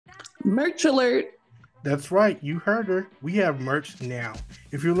Merch alert. That's right, you heard her. We have merch now.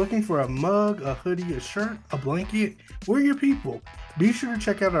 If you're looking for a mug, a hoodie, a shirt, a blanket, we're your people. Be sure to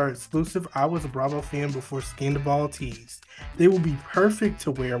check out our exclusive I Was a Bravo Fan Before Scandal tees. They will be perfect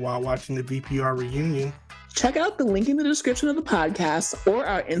to wear while watching the VPR reunion. Check out the link in the description of the podcast or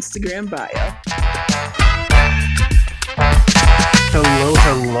our Instagram bio.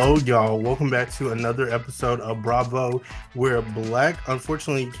 Hello, y'all. Welcome back to another episode of Bravo. We're Black.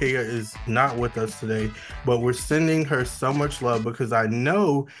 Unfortunately, Kaya is not with us today, but we're sending her so much love because I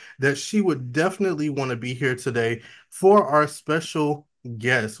know that she would definitely want to be here today for our special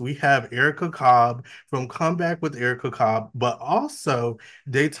guest. We have Erica Cobb from Comeback with Erica Cobb, but also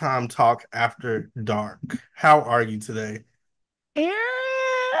Daytime Talk After Dark. How are you today? Eric!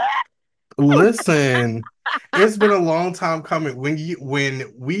 Listen, it's been a long time coming. When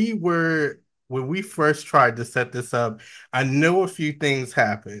we first tried to set this up, I know a few things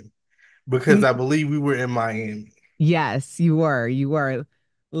happened because I believe we were in Miami. Yes, you were. You were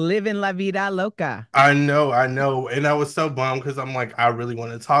living la vida loca. I know. And I was so bummed because I'm like, I really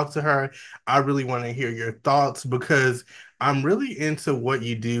want to talk to her. I really want to hear your thoughts because I'm really into what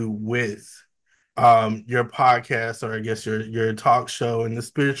you do with your podcast, or I guess your talk show, and the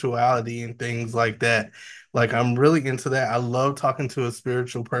spirituality and things like that. Like, I'm really into that. I love talking to a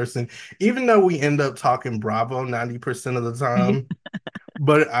spiritual person, even though we end up talking Bravo 90% of the time.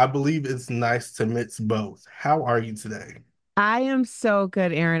 But I believe it's nice to mix both. How are you today? I am so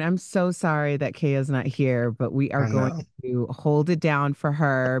good, Aaron. I'm so sorry that Kaya's not here, but we are I going know. to hold it down for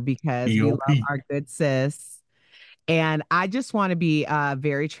her because we love POP. our good sis. And I just want to be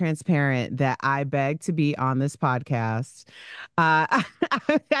very transparent that I beg to be on this podcast. I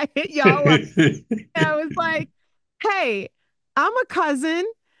hit y'all up. I was like, hey, I'm a cousin.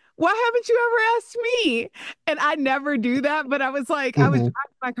 Why haven't you ever asked me? And I never do that. But I was like, I was Mhm.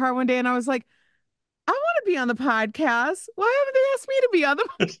 driving my car one day and I was like, I want to be on the podcast. Why haven't they asked me to be on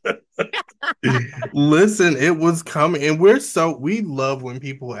the Listen, it was coming, and we love when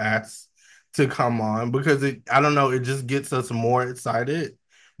people ask to come on because I don't know, it just gets us more excited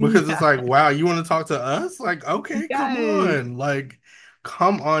because it's Yeah. like, wow, you want to talk to us? Like, okay, come Yes. on, like,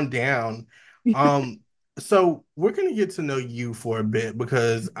 come on down. Um, so we're gonna get to know you for a bit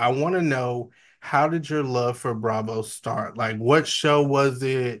because I want to know, how did your love for Bravo start? Like, what show was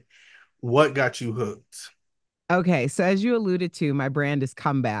it? What got you hooked? Okay, so as you alluded to, my brand is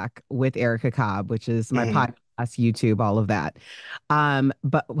Comeback with Erica Cobb, which is my Mhm. podcast, YouTube, all of that.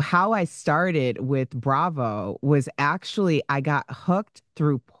 But how I started with Bravo was actually I got hooked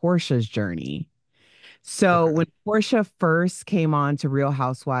through Portia's journey. So Okay. when Porsha first came on to Real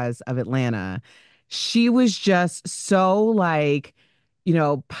Housewives of Atlanta, she was just so like,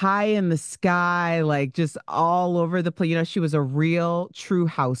 pie in the sky, like just all over the place. She was a real true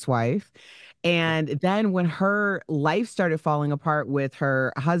housewife. And then when her life started falling apart with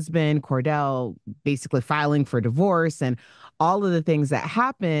her husband, Cordell, basically filing for divorce and all of the things that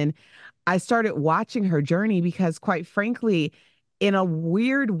happened, I started watching her journey because, quite frankly, in a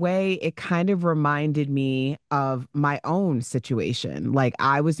weird way, it kind of reminded me of my own situation. Like,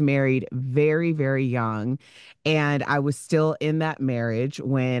 I was married very, very young, and I was still in that marriage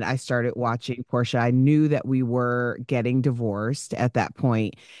when I started watching Porsha. I knew that we were getting divorced at that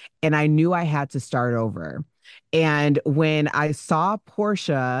point, and I knew I had to start over. And when I saw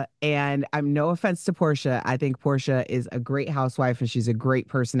Porsha, and I'm no offense to Porsha, I think Porsha is a great housewife and she's a great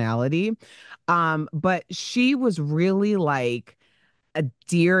personality. But she was really like a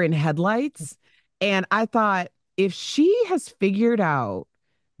deer in headlights. And I thought, if she has figured out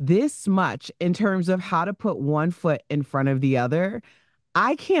this much in terms of how to put one foot in front of the other,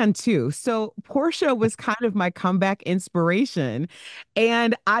 I can too. So Portia was kind of my comeback inspiration.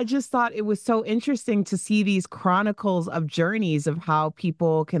 And I just thought it was so interesting to see these chronicles of journeys of how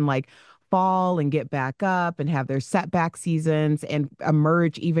people can like fall and get back up and have their setback seasons and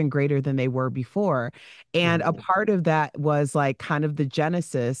emerge even greater than they were before. And a Mhm. part of that was like kind of the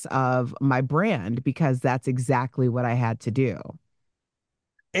genesis of my brand because that's exactly what I had to do.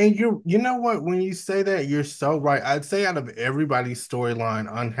 And you know what? When you say that, you're so right. I'd say out of everybody's storyline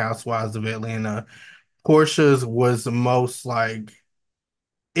on Housewives of Atlanta, Portia's was the most like,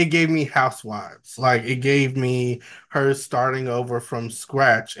 it gave me Housewives. Like, it gave me her starting over from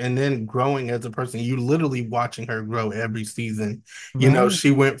scratch and then growing as a person. You literally watching her grow every season. Right.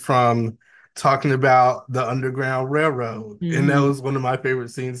 She went from talking about the Underground Railroad, and that Mhm. was one of my favorite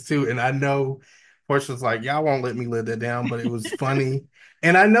scenes too. And I know Portia's like, y'all won't let me live that down, but it was funny.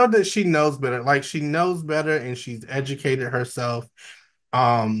 And I know that she knows better. Like, she knows better and she's educated herself.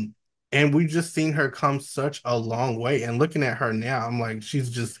 Um, and we've just seen her come such a long way. And looking at her now, I'm like, she's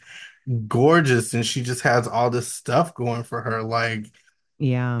just gorgeous and she just has all this stuff going for her. Like,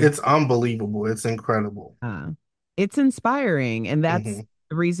 Yeah. it's unbelievable. It's incredible. Uh, it's inspiring. And that's Hmm.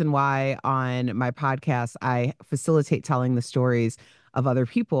 the reason why on my podcast, I facilitate telling the stories of other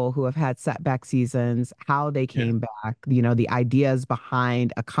people who have had setback seasons, how they Yeah. came back, the ideas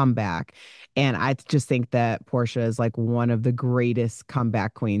behind a comeback. And I just think that Porsha is like one of the greatest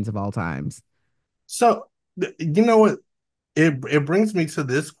comeback queens of all times. So, you know what? It brings me to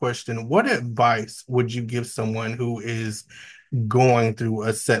this question. What advice would you give someone who is going through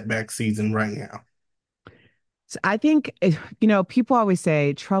a setback season right now? So I think, people always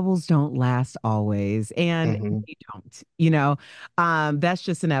say troubles don't last always, and Hmm. they don't, that's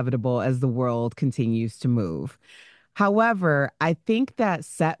just inevitable as the world continues to move. However, I think that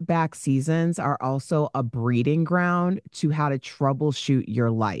setback seasons are also a breeding ground to how to troubleshoot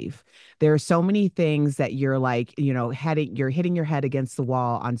your life. There are so many things that you're like, you're hitting your head against the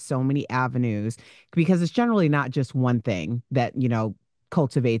wall on so many avenues because it's generally not just one thing that,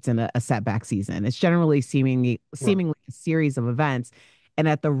 cultivates in a setback season. It's generally Right. seemingly a series of events. And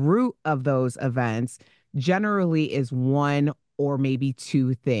at the root of those events generally is one or maybe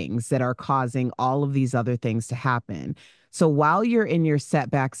two things that are causing all of these other things to happen. So while you're in your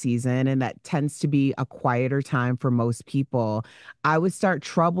setback season, and that tends to be a quieter time for most people, I would start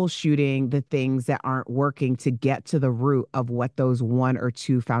troubleshooting the things that aren't working to get to the root of what those one or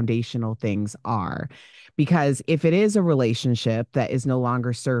two foundational things are. Because if it is a relationship that is no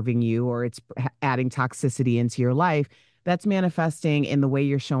longer serving you or it's adding toxicity into your life, that's manifesting in the way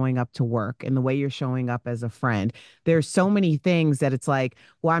you're showing up to work, in the way you're showing up as a friend. There's so many things that it's like,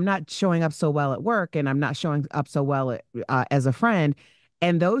 well, I'm not showing up so well at work and I'm not showing up so well as a friend.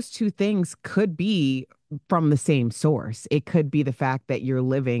 And those two things could be from the same source. It could be the fact that you're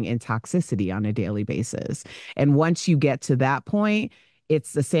living in toxicity on a daily basis. And once you get to that point,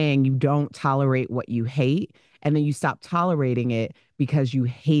 it's the saying you don't tolerate what you hate. And then you stop tolerating it because you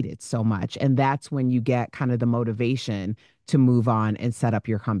hate it so much. And that's when you get kind of the motivation to move on and set up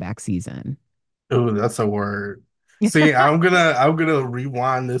your comeback season. Oh, that's a word. See, I'm gonna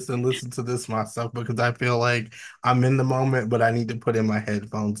rewind this and listen to this myself because I feel like I'm in the moment, but I need to put in my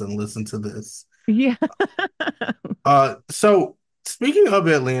headphones and listen to this. Yeah. So speaking of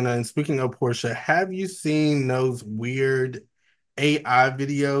Atlanta and speaking of Portia, have you seen those weird AI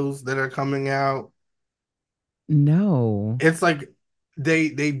videos that are coming out? No. It's like they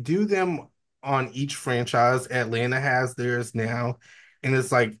do them on each franchise. Atlanta has theirs now, and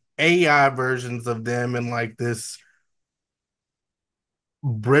it's like AI versions of them in like this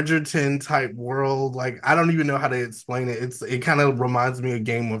Bridgerton type world. Like I don't even know how to explain it. It kind of reminds me of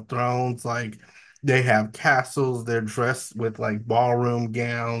Game of Thrones. Like they have castles, they're dressed with like ballroom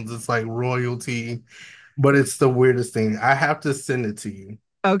gowns. It's like royalty, but it's the weirdest thing. I have to send it to you.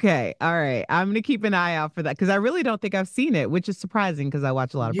 Okay. All right. I'm going to keep an eye out for that because I really don't think I've seen it, which is surprising because I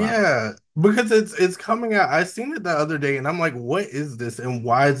watch a lot of Bravo. Yeah, because it's coming out. I seen it the other day and I'm like, what is this and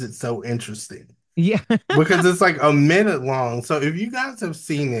why is it so interesting? Yeah. Because it's like a minute long. So if you guys have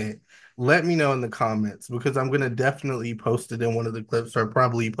seen it, let me know in the comments because I'm gonna definitely post it in one of the clips or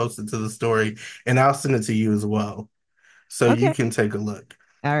probably post it to the story and I'll send it to you as well so you Okay. can take a look.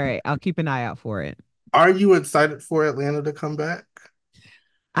 All right. I'll keep an eye out for it. Are you excited for Atlanta to come back?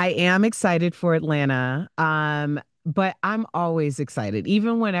 I am excited for Atlanta. But I'm always excited,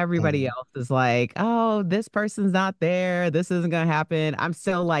 even when everybody Mm. else is like, oh, this person's not there, this isn't gonna happen. I'm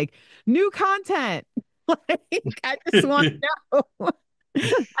still like, new content. Like, I just want to know.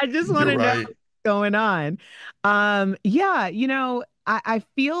 I just want You're to know right. what's going on. Yeah, I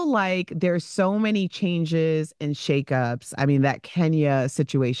feel like there's so many changes and shakeups. I mean, that Kenya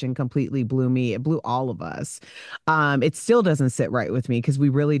situation completely blew me. It blew all of us. It still doesn't sit right with me because we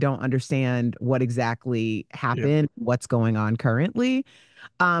really don't understand what exactly Yeah. happened, what's going on currently.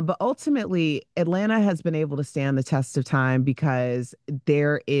 But ultimately, Atlanta has been able to stand the test of time because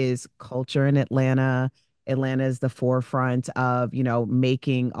there is culture in Atlanta. Atlanta is the forefront of,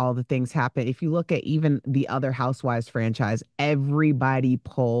 making all the things happen. If you look at even the other Housewives franchise, everybody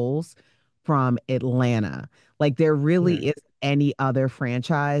pulls from Atlanta. Like there really Yeah. is any other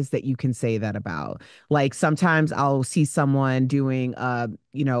franchise that you can say that about. Like sometimes I'll see someone doing a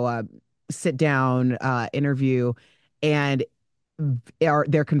sit down interview and are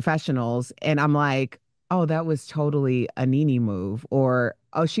their confessionals and I'm like, oh, that was totally a NeNe move, or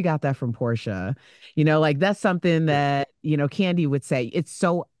oh, she got that from Porsha. Like that's something Yeah. that, Kandi would say. It's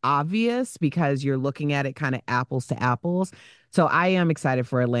so obvious because you're looking at it kind of apples to apples. So I am excited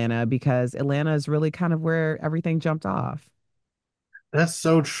for Atlanta because Atlanta is really kind of where everything jumped off. That's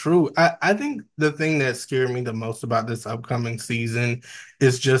so true. I think the thing that scared me the most about this upcoming season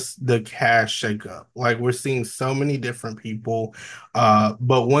is just the cast shakeup. Like we're seeing so many different people.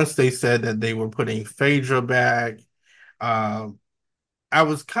 But once they said that they were putting Phaedra back, uh, I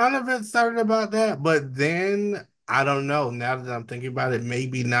was kind of excited about that. But then I don't know. Now that I'm thinking about it,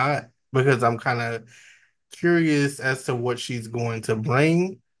 maybe not, because I'm kind of curious as to what she's going to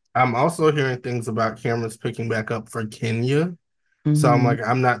bring. I'm also hearing things about cameras picking back up for Kenya. So I'm Hmm. like,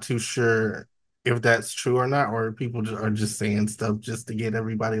 I'm not too sure if that's true or not, or people are just saying stuff just to get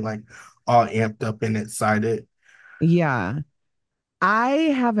everybody like all amped up and excited. Yeah. I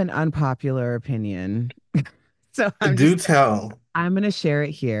have an unpopular opinion. So Do tell. I'm going to share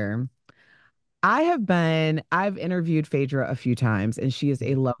it here. I've interviewed Phaedra a few times and she is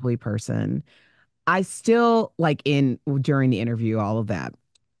a lovely person. I still like in during the interview, all of that.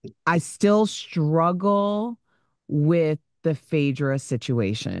 I still struggle with the Phaedra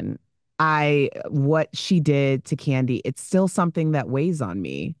situation. What she did to Kandi, it's still something that weighs on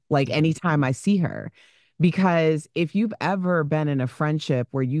me, like anytime I see her. Because if you've ever been in a friendship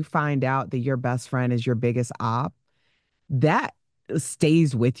where you find out that your best friend is your biggest op, that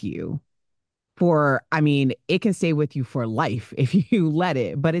stays with you for, I mean, it can stay with you for life if you let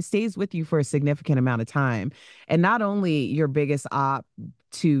it, but it stays with you for a significant amount of time. And not only your biggest op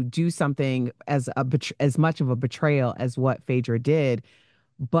to do something as much of a betrayal as what Phaedra did,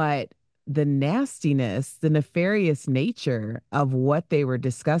 but the nastiness, the nefarious nature of what they were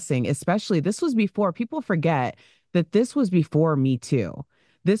discussing, especially this was before people forget that this was before Me Too.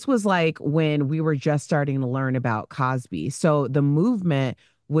 This was like when we were just starting to learn about Cosby. So the movement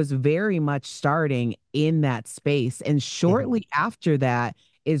was very much starting in that space. And Mhm. shortly after that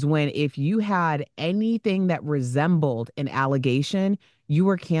is when, if you had anything that resembled an allegation, you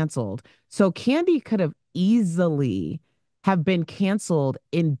were canceled. So Kandi could have easily have been canceled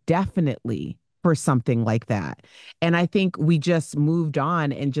indefinitely for something like that. And I think we just moved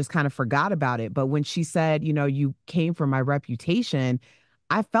on and just kind of forgot about it. But when she said, you know, you came for my reputation,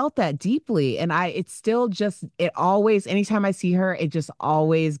 I felt that deeply. And it's still just, it always, anytime I see her, it just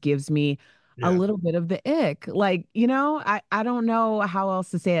always gives me a Yeah. little bit of the ick. Like, I don't know how else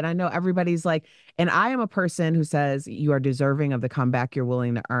to say it. I know everybody's like, and I am a person who says you are deserving of the comeback you're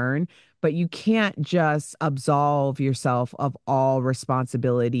willing to earn, but you can't just absolve yourself of all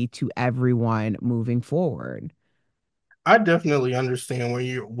responsibility to everyone moving forward. I definitely understand where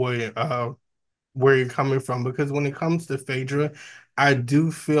you're coming from, because when it comes to Phaedra, I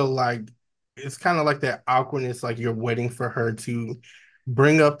do feel like it's kind of like that awkwardness, like you're waiting for her to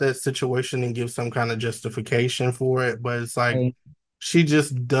bring up that situation and give some kind of justification for it, but it's like Right. she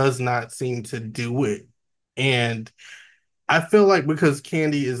just does not seem to do it. And I feel like because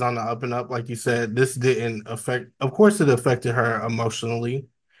Kandi is on the up and up, like you said, this didn't affect, of course, it affected her emotionally.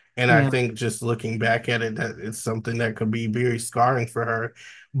 And I Yeah. think just looking back at it, that it's something that could be very scarring for her.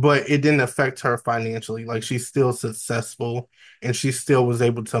 But it didn't affect her financially. Like she's still successful and she still was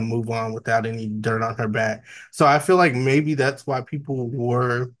able to move on without any dirt on her back. So I feel like maybe that's why people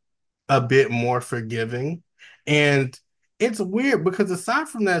were a bit more forgiving. And it's weird because aside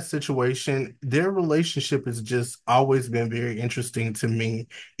from that situation, their relationship has just always been very interesting to me.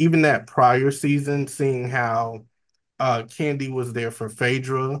 Even that prior season, seeing how Kandi was there for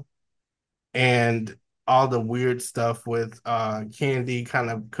Phaedra and all the weird stuff with Kandi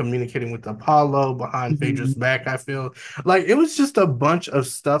kind of communicating with Apollo behind Phaedra's Mhm. back. I feel like it was just a bunch of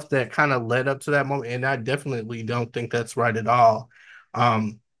stuff that kind of led up to that moment, and I definitely don't think that's right at all.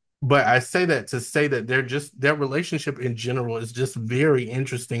 Um, but I say that to say that their relationship in general is just very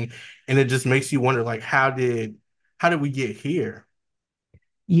interesting, and it just makes you wonder, like, how did we get here?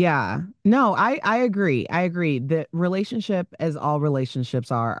 Yeah. No, I agree. I agree. The relationship, as all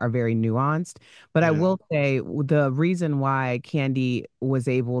relationships are very nuanced. But I Yeah. will say the reason why Kandi was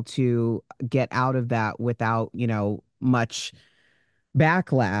able to get out of that without, much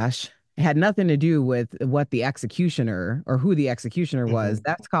backlash had nothing to do with what the executioner or who the executioner was. Mhm.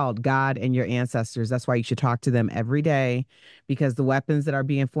 That's called God and your ancestors. That's why you should talk to them every day, because the weapons that are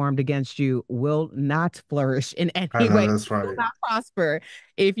being formed against you will not flourish in I any know way, that's will right. not prosper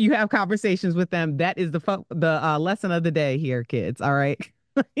if you have conversations with them. That is the lesson of the day here, kids. All right.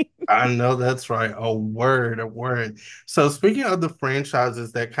 I know that's right. A word, a word. So speaking of the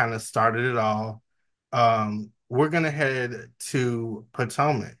franchises that kind of started it all, we're gonna head to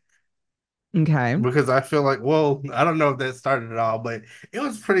Potomac Okay. because I feel like, well, I don't know if that started it all, but it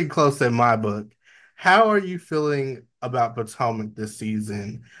was pretty close in my book. How are you feeling about Potomac this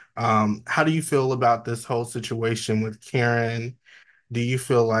season? How do you feel about this whole situation with Karen? Do you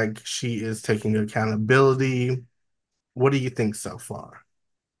feel like she is taking accountability? What do you think so far?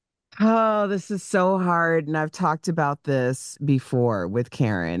 Oh, this is so hard. And I've talked about this before with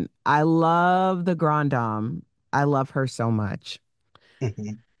Karen. I love the Grand Dame. I love her so much.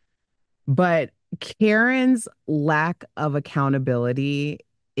 Mhm. But Karen's lack of accountability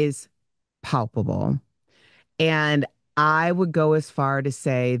is palpable. And I would go as far to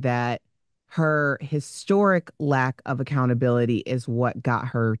say that her historic lack of accountability is what got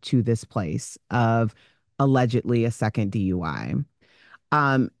her to this place of allegedly a second DUI.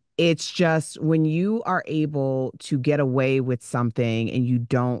 Um, it's just when you are able to get away with something and you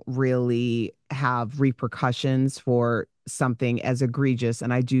don't really have repercussions for something as egregious.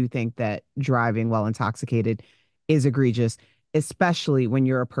 And I do think that driving while intoxicated is egregious, especially when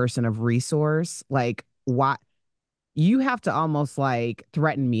you're a person of resource. Like, why? You have to almost like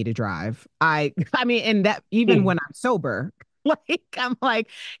threaten me to drive. I mean, and that even when I'm sober, like I'm like,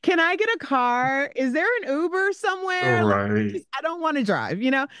 can I get a car? Is there an Uber somewhere? Like, Right. I don't want to drive,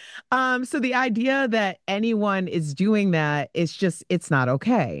 you know? So the idea that anyone is doing that is just, it's not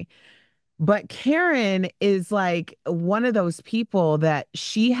okay. But Karen is like one of those people that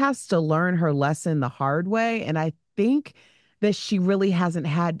she has to learn her lesson the hard way. And I think that she really hasn't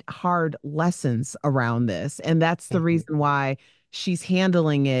had hard lessons around this. And that's the Mhm. reason why she's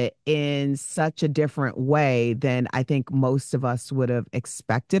handling it in such a different way than I think most of us would have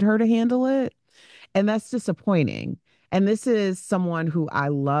expected her to handle it. And that's disappointing. And this is someone who I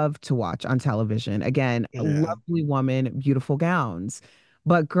love to watch on television. Again, a Yeah. lovely woman, beautiful gowns.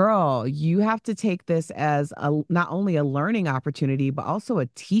 But girl, you have to take this as a not only a learning opportunity, but also a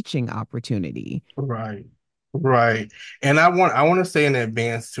teaching opportunity. Right. Right. And I want to say in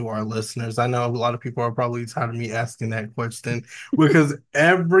advance to our listeners, I know a lot of people are probably tired of me asking that question because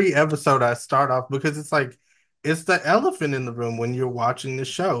every episode I start off because it's like it's the elephant in the room when you're watching the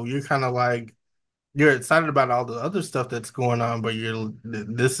show. You're kind of like you're excited about all the other stuff that's going on, but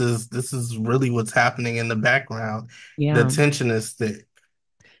this is really what's happening in the background. The Yeah. tension is thick.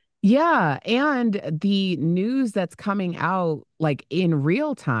 Yeah, and the news that's coming out like in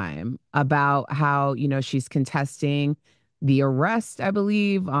real time about how, she's contesting the arrest, I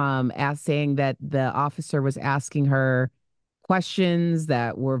believe, as saying that the officer was asking her questions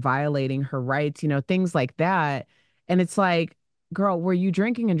that were violating her rights, things like that. And it's like, girl, were you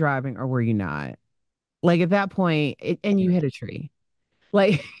drinking and driving or were you not? Like at that point, and you hit a tree.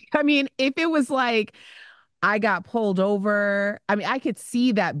 Like, I mean, if it was like I got pulled over. I mean, I could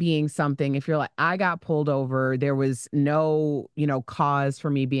see that being something if you're like, I got pulled over. There was no, cause for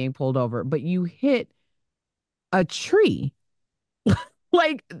me being pulled over, but you hit a tree.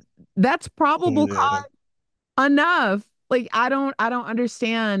 Like, that's probable Yeah. cause enough. Like, I don't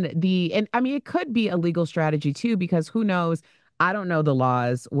understand and I mean, it could be a legal strategy too, because who knows? I don't know the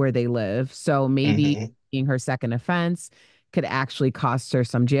laws where they live. So maybe Hmm. being her second offense could actually cost her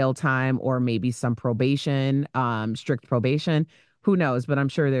some jail time or maybe some probation, strict probation. Who knows? But I'm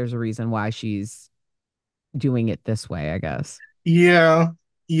sure there's a reason why she's doing it this way, I guess. Yeah.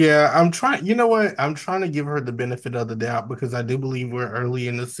 Yeah. I'm trying, you know what? I'm trying to give her the benefit of the doubt because I do believe we're early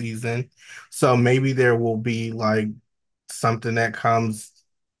in the season. So maybe there will be like something that comes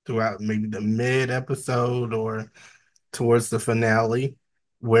throughout maybe the mid episode or towards the finale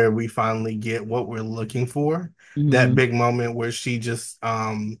where we finally get what we're looking for. That Mhm. big moment where she just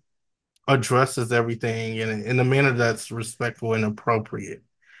addresses everything in a manner that's respectful and appropriate.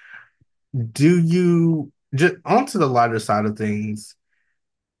 Do you just onto the lighter side of things?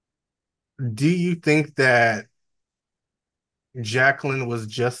 Do you think that Jacqueline was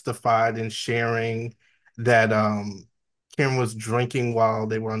justified in sharing that Karen was drinking while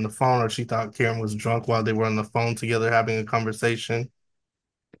they were on the phone, or she thought Karen was drunk while they were on the phone together having a conversation?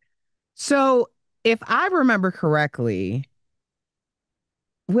 So, if I remember correctly,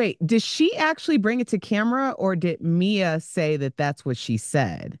 wait, did she actually bring it to camera or did Mia say that that's what she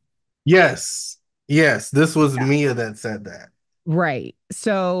said? Yes. Yes, this was Mia that said that. Right.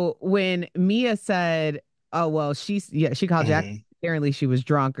 So when Mia said, "Oh well," she called Jack. Mhm. Apparently, she was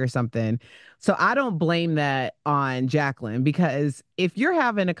drunk or something. So I don't blame that on Jacqueline because if you're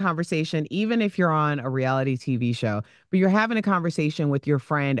having a conversation, even if you're on a reality TV show, but you're having a conversation with your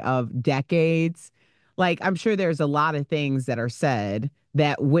friend of decades, like I'm sure there's a lot of things that are said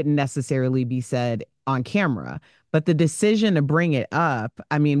that wouldn't necessarily be said on camera. But the decision to bring it up,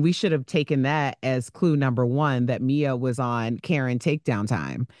 I mean, we should have taken that as clue number one that Mia was on Karen takedown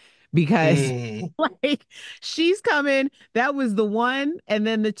time because Mm. like she's coming. That was the one. And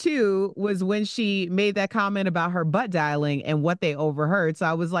then the two was when she made that comment about her butt dialing and what they overheard. So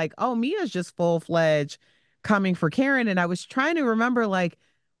I was like, oh, Mia's just full fledged coming for Karen. And I was trying to remember, like,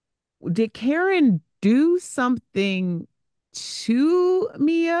 did Karen do something to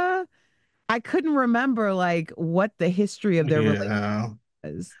Mia. I couldn't remember like what the history of their relationship Yeah.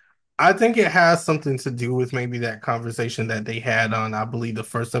 was. I think it has something to do with maybe that conversation that they had on, I believe, the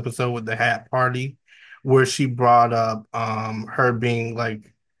first episode with the hat party, where she brought up her being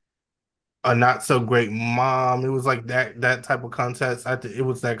like a not so great mom. It was like that type of context. It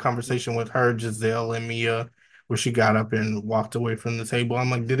was that conversation with her, Gizelle, and Mia, where she got up and walked away from the table. I'm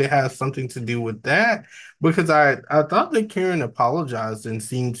like, did it have something to do with that? Because I thought that Karen apologized and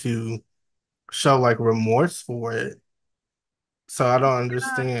seemed to show like remorse for it. So I don't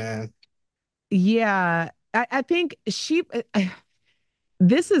understand. Yeah, I think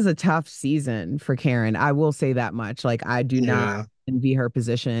this is a tough season for Karen. I will say that much. Like, I do not Yeah. envy her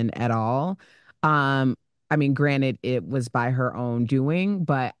position at all. Um, I mean, granted, it was by her own doing,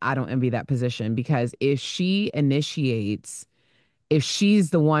 but I don't envy that position because if she's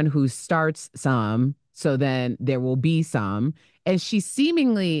the one who starts some, so then there will be some. And she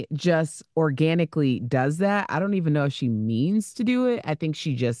seemingly just organically does that. I don't even know if she means to do it. I think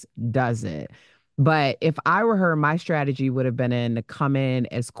she just does it. But if I were her, my strategy would have been to come in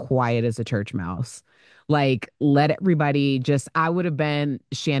as quiet as a church mouse. Like, let everybody just, I would have been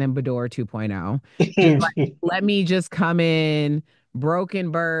Shannon Beador 2.0. Just like, let me just come in, broken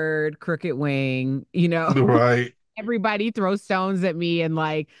bird, crooked wing, Right. everybody throw stones at me and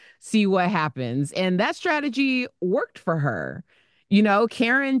like see what happens. And that strategy worked for her.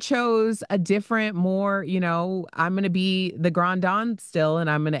 Karen chose a different, more, I'm going to be the grand dame still and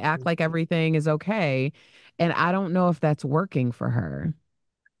I'm going to act like everything is okay. And I don't know if that's working for her.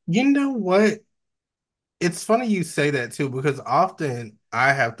 You know what? It's funny you say that too, because often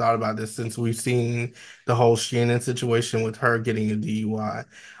I have thought about this since we've seen the whole Shannon situation with her getting a DUI.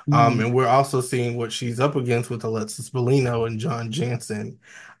 Mhm. And we're also seeing what she's up against with Alexis Bellino and John Jansen.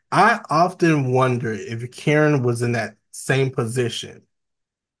 I often wonder if Karen was in that same position,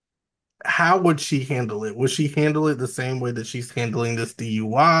 how would she handle it? Would she handle it the same way that she's handling this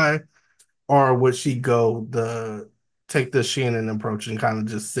DUI? Or would she go take the Shannon approach and kind of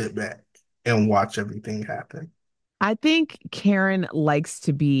just sit back and watch everything happen? I think Karen likes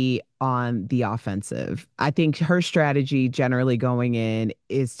to be on the offensive. I think her strategy generally going in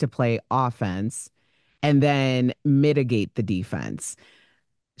is to play offense and then mitigate the defense.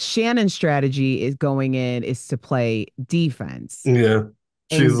 Shannon's strategy is going in is to play defense. Yeah.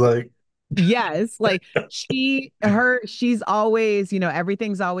 She's And like, yes, like she's always,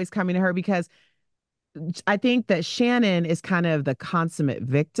 everything's always coming to her because I think that Shannon is kind of the consummate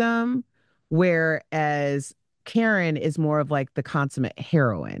victim, whereas Karen is more of like the consummate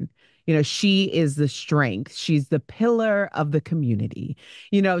heroine. She is the strength. She's the pillar of the community.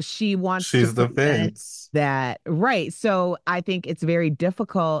 She wants to she's the prevent fence. that. Right. So I think it's very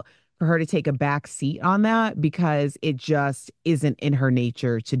difficult for her to take a back seat on that because it just isn't in her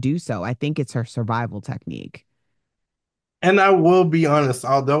nature to do so. I think it's her survival technique. And I will be honest,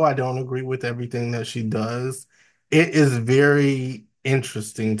 although I don't agree with everything that she does, it is very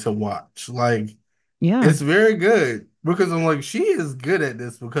interesting to watch. Like, Yeah. it's very good because I'm like, she is good at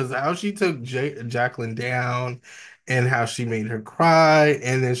this because how she took Jacqueline down and how she made her cry.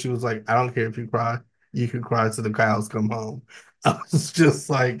 And then she was like, I don't care if you cry, you can cry till the cows come home. I was just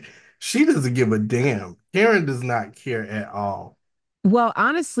like, she doesn't give a damn. Karen does not care at all. Well,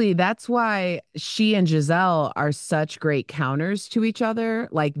 honestly, that's why she and Gizelle are such great counters to each other.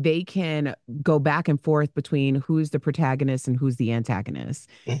 Like they can go back and forth between who's the protagonist and who's the antagonist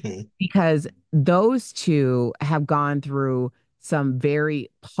Mhm. because those two have gone through some very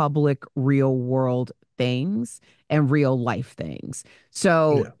public, real world things and real life things.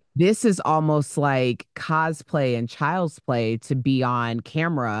 So Yeah, this is almost like cosplay and child's play to be on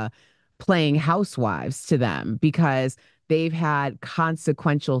camera playing housewives to them because they've had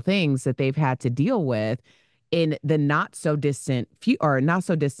consequential things that they've had to deal with in the not so distant or not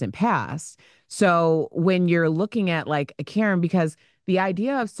so distant past. So when you're looking at like a Karen, because the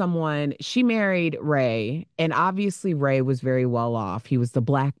idea of someone, she married Ray, and obviously Ray was very well off. He was the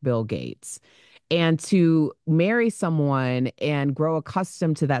Black Bill Gates. And to marry someone and grow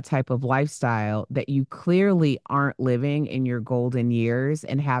accustomed to that type of lifestyle that you clearly aren't living in your golden years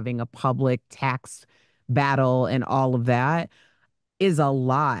and having a public tax battle and all of that is a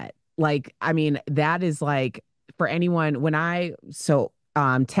lot. Like, I mean, that is like for anyone when I so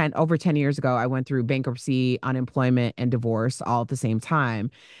 10 over 10 years ago, I went through bankruptcy, unemployment, and divorce all at the same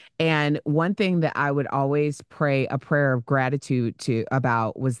time. And one thing that I would always pray a prayer of gratitude to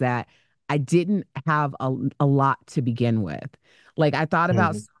about was that I didn't have a lot to begin with. Like I thought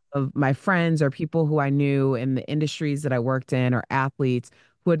about mhm. some of my friends or people who I knew in the industries that I worked in or athletes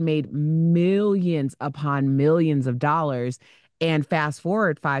who had made millions upon millions of dollars. And fast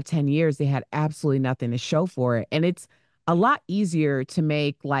forward 5, 10 years, they had absolutely nothing to show for it. And it's a lot easier to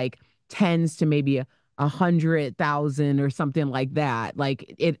make like tens to maybe 100,000 or something like that,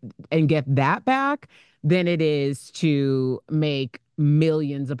 like it, and get that back than it is to make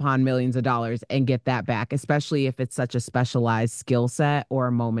millions upon millions of dollars and get that back, especially if it's such a specialized skill set or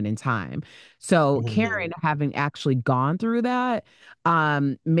a moment in time. So Karen, Mhm. having actually gone through that,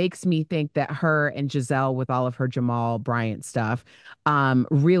 makes me think that her and Gizelle, with all of her Jamal Bryant stuff,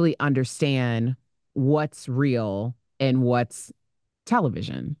 really understand what's real and what's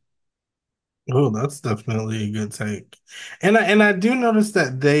television. Oh, that's definitely a good take. And I do notice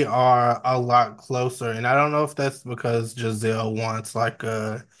that they are a lot closer. And I don't know if that's because Giselle wants like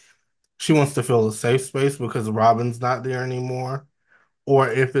she wants to feel a safe space because Robin's not there anymore, or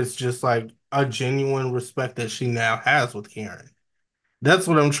if it's just like a genuine respect that she now has with Karen. That's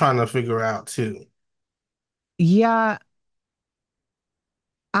what I'm trying to figure out too. Yeah,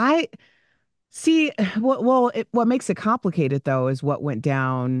 I see. What makes it complicated though is what went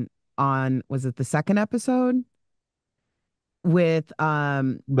down on, was it the second episode with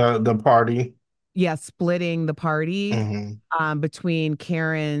The party. yeah, splitting the party Hmm. between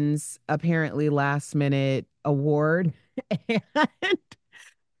Karen's apparently last minute award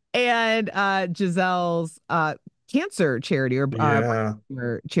and Giselle's cancer charity or Yeah.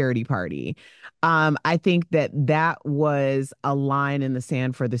 charity party. I think that that was a line in the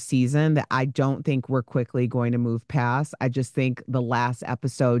sand for the season that I don't think we're quickly going to move past. I just think the last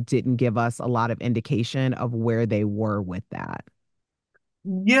episode didn't give us a lot of indication of where they were with that.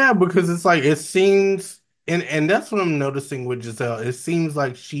 Yeah, because it's like it seems and that's what I'm noticing with Giselle. It seems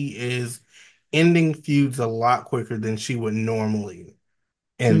like she is ending feuds a lot quicker than she would normally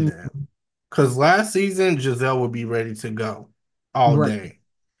end Mm, them. Because last season, Giselle would be ready to go all right. day.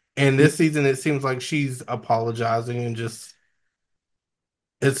 And Yeah. this season, it seems like she's apologizing and just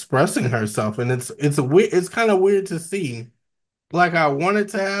expressing herself. And it's a weird, it's kind of weird to see. Like I want it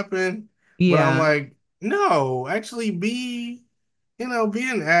to happen, but I'm Yeah. like, no, actually be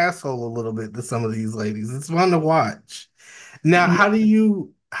an asshole a little bit to some of these ladies. It's fun to watch. Now, how do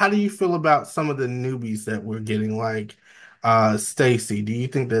you feel about some of the newbies that we're getting, like Stacy? Do you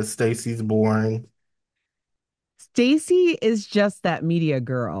think that Stacy's boring? Stacy is just that media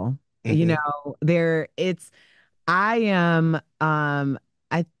girl. You Hmm. know, there it's I am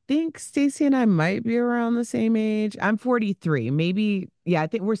I think Stacy and I might be around the same age. I'm 43. Maybe, yeah, I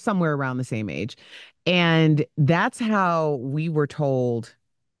think we're somewhere around the same age. And that's how we were told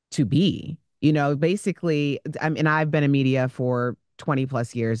to be. You know, basically, I mean, I've been in media for 20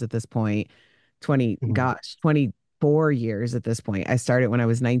 plus years at this point. 20, Hmm. gosh, 24 years at this point. I started when I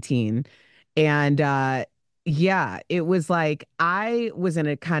was 19. And yeah, it was like I was in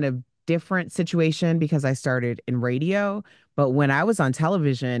a kind of different situation because I started in radio, but when I was on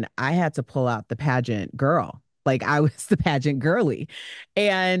television, I had to pull out the pageant girl. Like I was the pageant girly.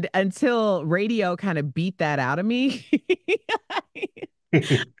 And until radio kind of beat that out of me,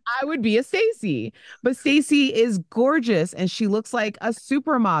 I would be a Stacy. But Stacy is gorgeous and she looks like a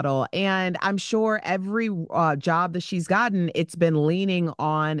supermodel. And I'm sure every job that she's gotten, it's been leaning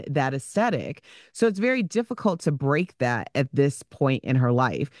on that aesthetic. So it's very difficult to break that at this point in her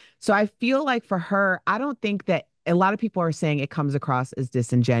life. So I feel like for her, I don't think that a lot of people are saying it comes across as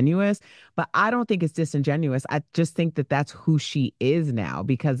disingenuous, but I don't think it's disingenuous. I just think that that's who she is now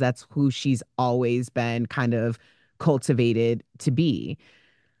because that's who she's always been kind of cultivated to be.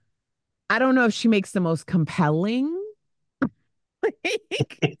 I don't know if she makes the most compelling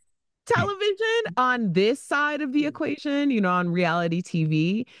like, television on this side of the equation, you know, on reality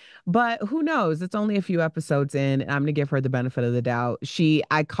TV. But who knows? It's only a few episodes in, and I'm gonna give her the benefit of the doubt.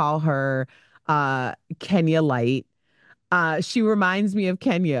 I call her Kenya Light. She reminds me of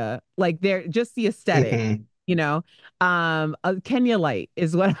Kenya, like they're just the aesthetic, Hmm. you know. Kenya Light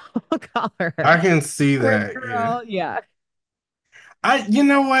is what I'll call I her. can see Great that, yeah. girl, yeah. You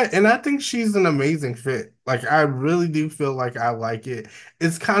know what? And I think she's an amazing fit. Like, I really do feel like I like it.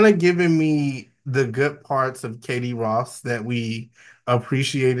 It's kind of giving me the good parts of Katie Ross that we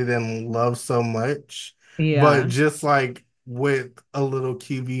appreciated and love so much, but Yeah. just like with a little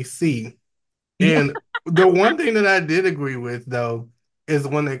QVC. Yeah. And the one thing that I did agree with, though, is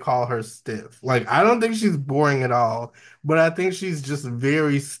when they call her stiff. Like, I don't think she's boring at all, but I think she's just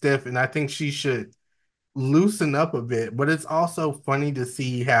very stiff, and I think she should loosen up a bit, but it's also funny to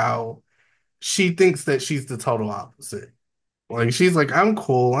see how she thinks that she's the total opposite. Like she's like, I'm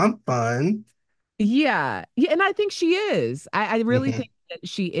cool, I'm fun. Yeah. Yeah. And I think she is. I really Hmm. think that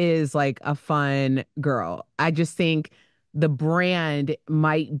she is like a fun girl. I just think the brand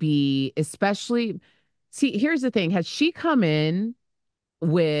might be, especially, see, here's the thing. Had she come in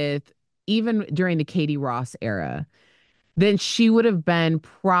with, even during the Katie Ross era, then she would have been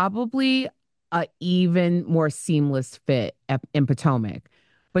probably a even more seamless fit in Potomac.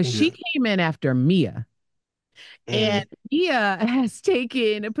 But she Yeah. came in after Mia. And Mm. Mia has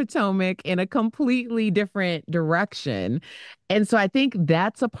taken Potomac in a completely different direction. And so I think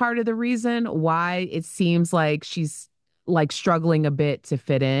that's a part of the reason why it seems like she's like struggling a bit to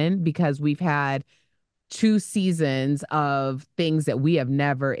fit in, because we've had 2 seasons of things that we have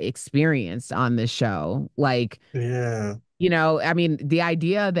never experienced on this show. Like, Yeah. I mean, the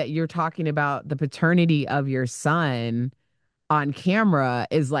idea that you're talking about the paternity of your son on camera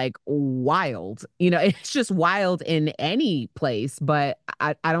is like wild. It's just wild in any place, but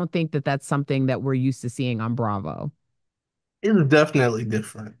I don't think that that's something that we're used to seeing on Bravo. It's definitely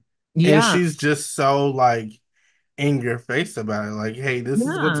different. And Yeah. she's just so like in your face about it. Like, hey, this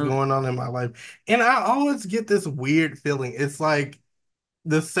is what's Yeah. going on in my life. And I always get this weird feeling. It's like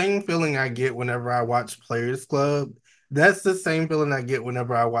the same feeling I get whenever I watch Players Club. That's the same feeling I get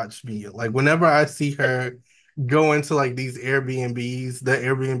whenever I watch Mia. Like whenever I see her go into like these Airbnbs, the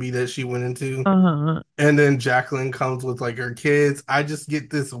Airbnb that she went into, Uh-huh. and then Jacqueline comes with like her kids, I just get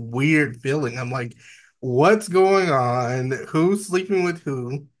this weird feeling. I'm like, what's going on? Who's sleeping with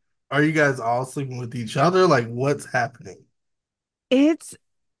who? Are you guys all sleeping with each other? Like, what's happening? It's,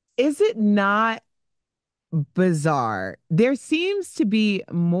 is it not bizarre? There seems to be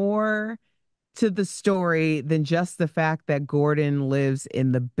more to the story than just the fact that Gordon lives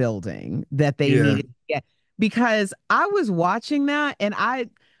in the building that they Yeah. needed to get. Because I was watching that and I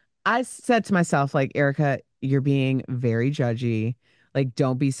said to myself, like, Erica, you're being very judgy. Like,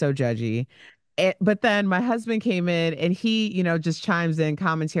 don't be so judgy. But then my husband came in and he, just chimes in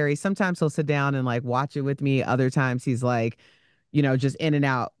commentary. Sometimes he'll sit down and like watch it with me. Other times he's like, just in and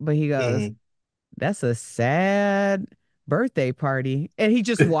out. But he goes, Mhm. that's a sad birthday party. And he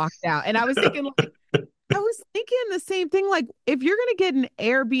just walked out. And I was thinking the same thing. Like, if you're going to get an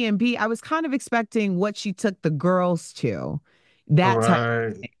Airbnb, I was kind of expecting what she took the girls to. That type,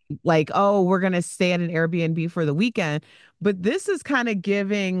 Right. like, oh, we're going to stay at an Airbnb for the weekend. But this is kind of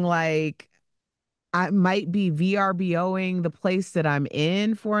giving, like, I might be VRBOing the place that I'm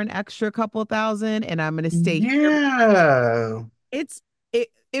in for an extra couple thousand, and I'm going to stay here. Yeah. It's,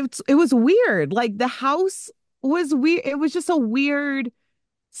 it was weird. Like, the house was weird. It was just a weird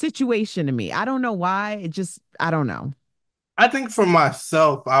situation to me. I don't know why. I don't know. I think for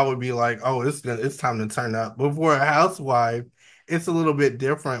myself, I would be like, oh, it's time to turn up. But for a housewife, it's a little bit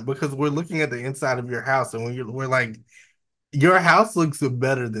different because we're looking at the inside of your house and we're like, your house looks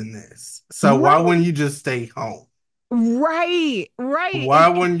better than this. So why Right, wouldn't you just stay home? right. Why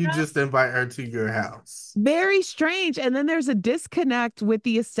wouldn't you just invite her to your house? Very strange. And then there's a disconnect with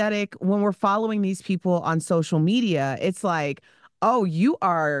the aesthetic when we're following these people on social media. It's like, oh, you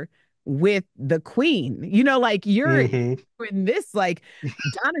are with the queen. Like you're Hmm. in this, like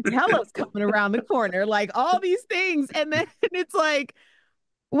Donatello's coming around the corner, like all these things. And then it's like,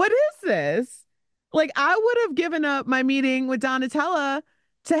 what is this? Like, I would have given up my meeting with Donatella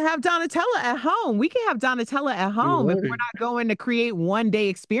to have Donatella at home. We can have Donatella at home if we're Right. not going to create 1 day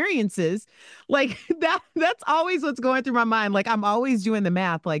experiences. Like that's always what's going through my mind. Like I'm always doing the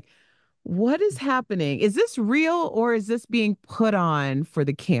math. Like, what is happening? Is this real or is this being put on for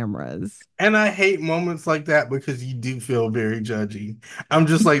the cameras? And I hate moments like that because you do feel very judgy. I'm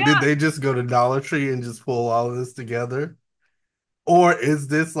just like, did they just go to Dollar Tree and just pull all of this together? Or is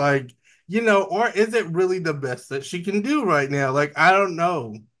this like, or is it really the best that she can do right now? Like, I don't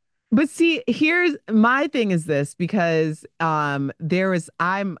know. But see, here's my thing is this, because I'm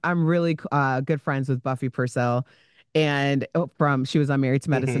really good friends with Buffy Purcell, and from she was on Married to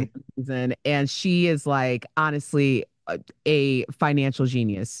Medicine Hmm. one season, and she is like honestly a financial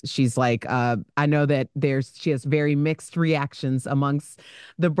genius. She's like I know that she has very mixed reactions amongst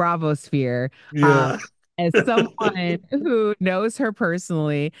the Bravo sphere. Um Yeah. as someone who knows her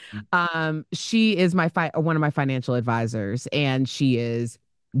personally, she is one of my financial advisors, and she is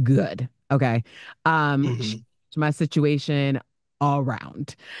good. Okay. She Hmm. my situation all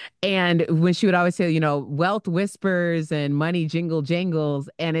around. And when she would always say, wealth whispers and money jingle jangles.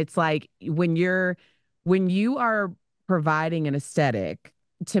 And it's like when you are providing an aesthetic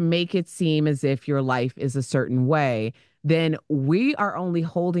to make it seem as if your life is a certain way, then we are only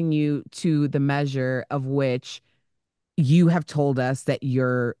holding you to the measure of which you have told us that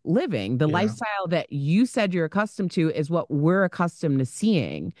you're living. The Yeah. lifestyle that you said you're accustomed to is what we're accustomed to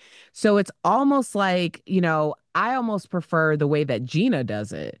seeing. So it's almost like, I almost prefer the way that Gina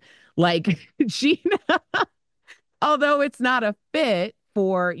does it. Like Gina, although it's not a fit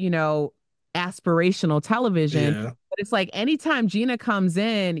for, aspirational television. Yeah. But it's like anytime Gina comes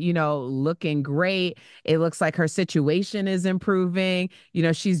in, looking great, it looks like her situation is improving.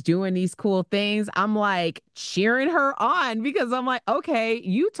 She's doing these cool things. I'm like cheering her on because I'm like, okay,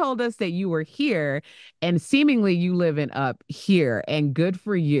 you told us that you were here and seemingly you living up here and good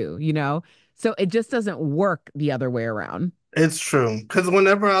for you. So it just doesn't work the other way around. It's true. Because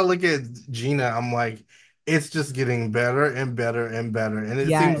whenever I look at Gina, I'm like, it's just getting better and better and better. And it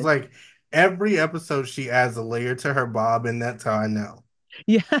seems Yes. like every episode she adds a layer to her bob, and that's how I know.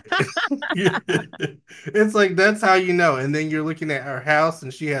 Yeah. It's like that's how you know. And then you're looking at her house,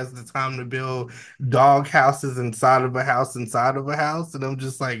 and she has the time to build dog houses inside of a house inside of a house. And I'm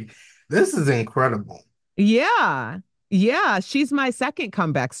just like, this is incredible. Yeah. Yeah. She's my second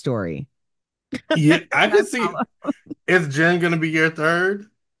comeback story. Yeah, I can That's see. how Is Jen gonna be your third?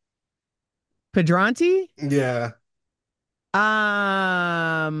 Pedranti? Yeah.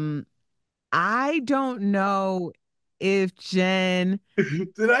 Um, I don't know if Jen.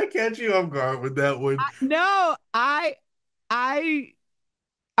 Did I catch you off guard with that one? No, I.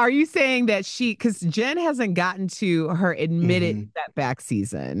 Are you saying that because Jen hasn't gotten to her admitted Hmm. setback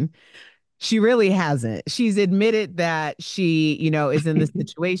season? She really hasn't. She's admitted that she, is in the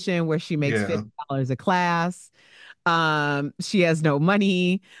situation where she makes Yeah. $50 a class. She has no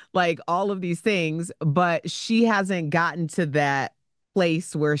money, like all of these things, but she hasn't gotten to that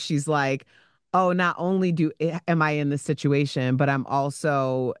place where she's like, oh, not only am I in this situation, but I'm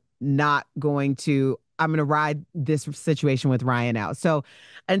going to ride this situation with Ryan out. So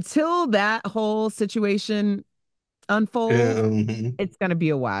until that whole situation unfolds, Um, it's going to be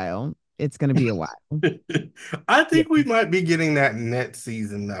a while. It's going to be a while. I Yeah. think we might be getting that next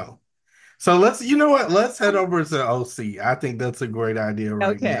season though. So let's, you know what? Let's head over to OC. I think that's a great idea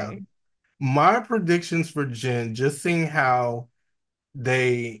right now. Okay. My predictions for Jen, just seeing how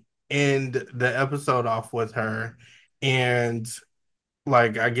they end the episode off with her, and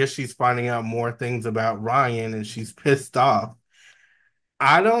like I guess she's finding out more things about Ryan and she's pissed off.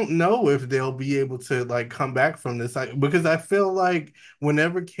 I don't know if they'll be able to like come back from this because I feel like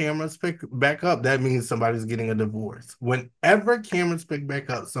whenever cameras pick back up, that means somebody's getting a divorce. Whenever cameras pick back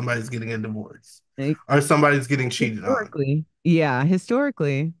up, somebody's getting a divorce or somebody's getting cheated on. Historically. Yeah,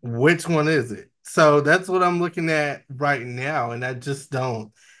 historically. Which one is it? So that's what I'm looking at right now, and I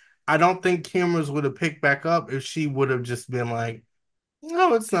don't think cameras would have picked back up if she would have just been like,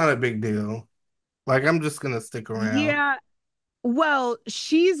 no, it's not a big deal. Like I'm just gonna stick around. Yeah. Well,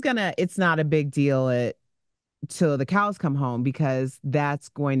 it's not a big deal till the cows come home because that's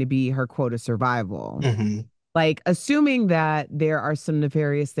going to be her quota survival. Hmm. Like, assuming that there are some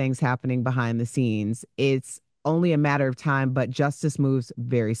nefarious things happening behind the scenes, it's only a matter of time, but justice moves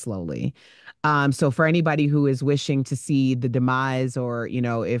very slowly. So for anybody who is wishing to see the demise, or,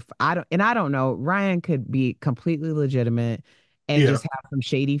 if I don't know, Ryan could be completely legitimate and Yeah. just have some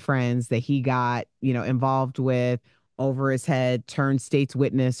shady friends that he got, involved with over his head, turned state's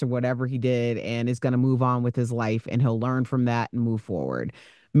witness or whatever he did, and is going to move on with his life and he'll learn from that and move forward.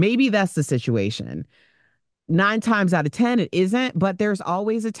 Maybe that's the situation. 9 times out of 10, it isn't, but there's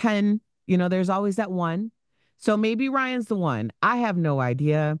always a 10, there's always that one. So maybe Ryan's the one. I have no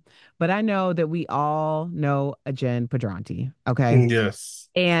idea, but I know that we all know a Jen Pedranti. Okay. Yes.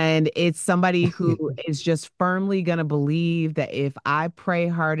 And it's somebody who is just firmly going to believe that if I pray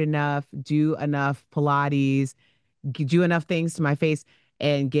hard enough, do enough Pilates, do enough things to my face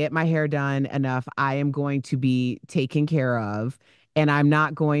and get my hair done enough, I am going to be taken care of. And I'm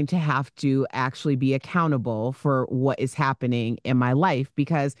not going to have to actually be accountable for what is happening in my life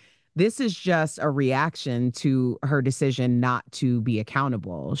because this is just a reaction to her decision not to be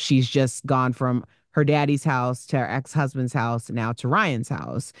accountable. She's just gone from her daddy's house to her ex-husband's house, now to Ryan's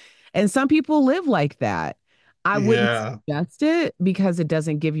house. And some people live like that. I wouldn't Yeah. suggest it because it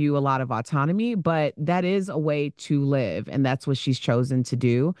doesn't give you a lot of autonomy, but that is a way to live. And that's what she's chosen to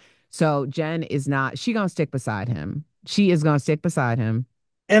do. So Jen is not, she gonna stick beside him. She is gonna stick beside him.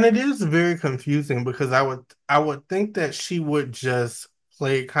 And it is very confusing because I would think that she would just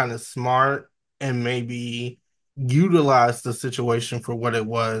play kind of smart and maybe utilize the situation for what it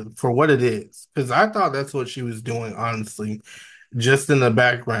was, for what it is. Because I thought that's what she was doing, honestly, just in the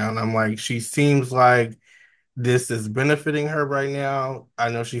background. I'm like, she seems like this is benefiting her right now. I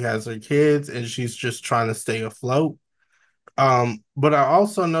know she has her kids and she's just trying to stay afloat. But I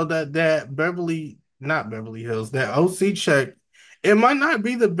also know that not Beverly Hills, that OC check, it might not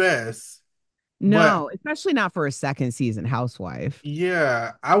be the best, but No, especially not for a second season housewife.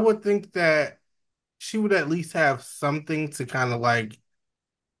 yeah, I would think that she would at least have something to kind of like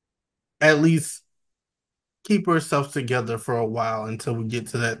at least keep herself together for a while until we get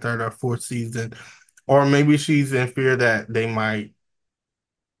to that third or fourth season. Or maybe she's in fear that they might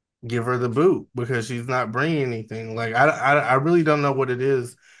give her the boot because she's not bringing anything. Like I really don't know what it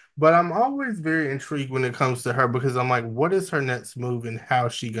is, but I'm always very intrigued when it comes to her because I'm like, what is her next move and how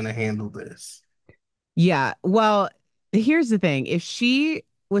is she gonna handle this? Yeah. Well, here's the thing. If she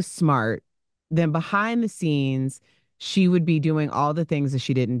was smart, then behind the scenes, she would be doing all the things that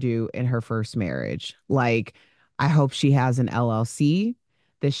she didn't do in her first marriage. Like, I hope she has an LLC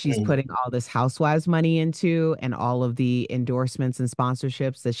that she's Mm, putting all this housewives money into and all of the endorsements and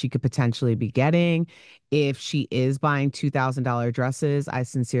sponsorships that she could potentially be getting. If she is buying $2,000 dresses, I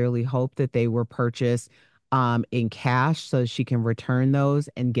sincerely hope that they were purchased in cash so she can return those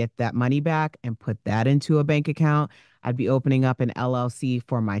and get that money back and put that into a bank account. I'd be opening up an LLC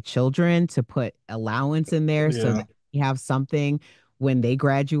for my children to put allowance in there so yeah. that we have something when they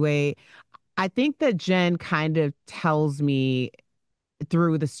graduate. I think that Jen kind of tells me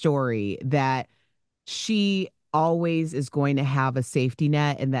through the story that she always is going to have a safety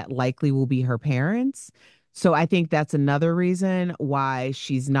net and that likely will be her parents. So I think that's another reason why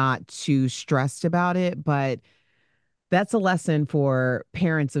she's not too stressed about it. But that's a lesson for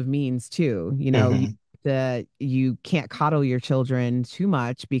parents of means too. Hmm. You can't coddle your children too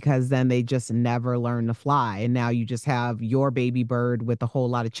much because then they just never learn to fly. And now you just have your baby bird with a whole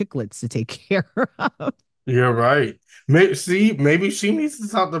lot of chicklets to take care of. You're right. Maybe she needs to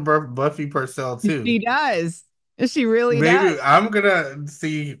talk to Buffy Purcell too. She does. She really does. Maybe I'm gonna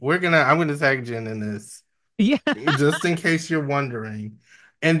see. I'm gonna tag Jen in this Yeah. just in case you're wondering.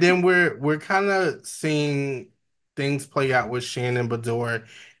 And then we're kind of seeing things play out with Shannon Beador,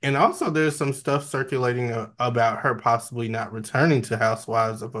 and also there's some stuff circulating about her possibly not returning to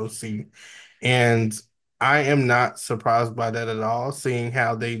Housewives of OC, and I am not surprised by that at all. Seeing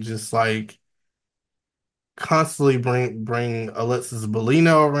how they just like constantly bring Alexis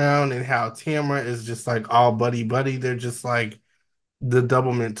Bellino around, and how Tamara is just like all buddy buddy. They're just like the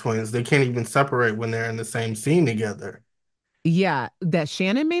Doublemint twins. They can't even separate when they're in the same scene together. Yeah. That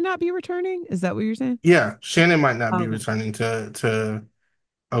Shannon may not be returning. Is that what you're saying? Yeah, Shannon might not be Um, returning to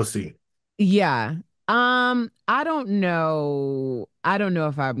OC. Yeah. I don't know. I don't know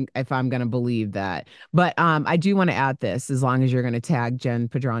if I'm gonna believe that. But I do want to add this as long as you're gonna tag Jen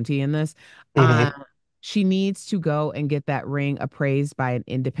Pedranti in this. Um, Hmm. she needs to go and get that ring appraised by an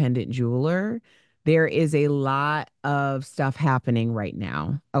independent jeweler. There is a lot of stuff happening right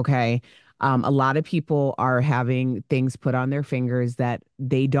now. Okay. A lot of people are having things put on their fingers that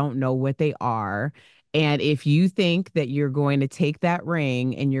they don't know what they are. And if you think that you're going to take that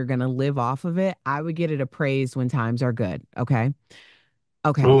ring and you're going to live off of it, I would get it appraised when times are good. Okay.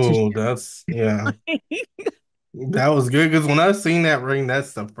 Okay. Oh, that's yeah. That was good because when I seen that ring,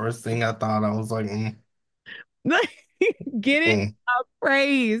 that's the first thing I thought. I was like, Get it mm,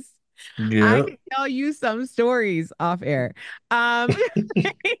 appraised. I yeah. can tell you some stories off air. Um,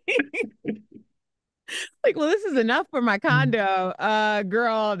 like, well, this is enough for my condo.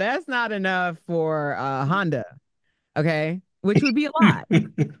 Girl, that's not enough for Honda. Okay. Which would be a lot.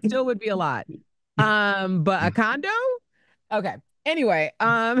 Still would be a lot. But a condo? Okay. Anyway,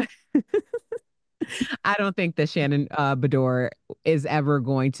 I don't think that Shannon Beador is ever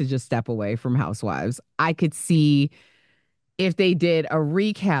going to just step away from Housewives. I could see if they did a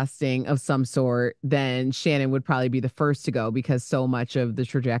recasting of some sort, then Shannon would probably be the first to go because so much of the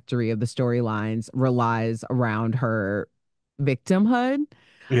trajectory of the storylines relies around her victimhood.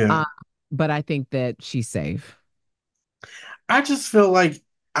 Yeah. Uh, but I think that she's safe. I just feel like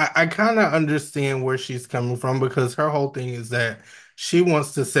I kind of understand where she's coming from because her whole thing is that she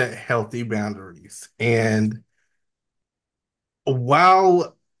wants to set healthy boundaries. And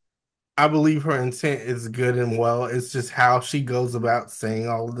while I believe her intent is good and well, it's just how she goes about saying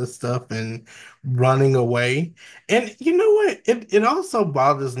all of this stuff and running away. And you know what? It also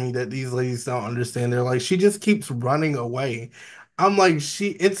bothers me that these ladies don't understand. They're like, she just keeps running away. I'm like,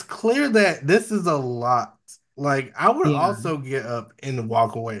 it's clear that this is a lot. Like, I would Yeah. also get up and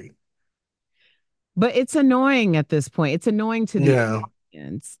walk away. But it's annoying at this point. It's annoying to the Yeah.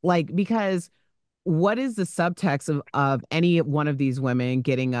 audience. Like, because what is the subtext of any one of these women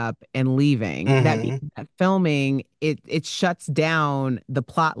getting up and leaving? That means Hmm. that filming it shuts down the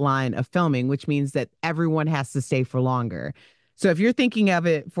plot line of filming, which means that everyone has to stay for longer. So if you're thinking of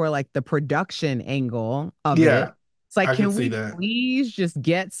it for like the production angle of it, Yeah, it's like, I can can see we that. please just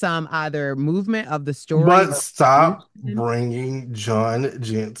get some either movement of the story But or stop resolution? bringing John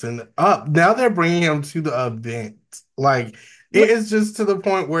Jensen up. Now they're bringing him to the event. Like, it What is just to the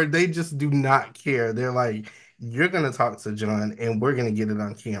point where they just do not care. They're like, you're going to talk to John and we're going to get it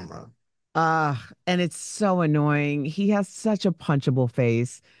on camera. And it's so annoying. He has such a punchable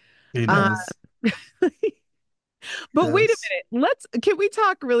face. He Uh, does. but wait a Yes. minute. Can we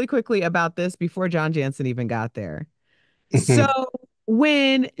talk really quickly about this before John Jansen even got there? So Mhm.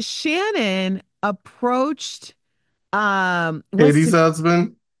 when Shannon approached what's Katie's his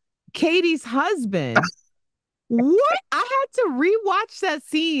husband. Katie's husband, what? I had to rewatch that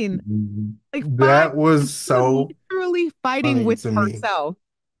scene like five That was times. She was so literally fighting funny with to me. herself.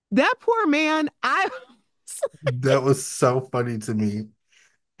 That poor man, I That was so funny to me.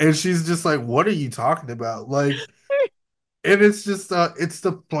 And she's just like, "What are you talking about?" Like, and it's just it's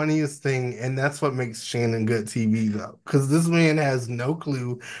the funniest thing, and that's what makes Shannon good TV though, because this man has no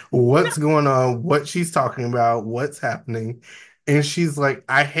clue what's going on, what she's talking about, what's happening, and she's like,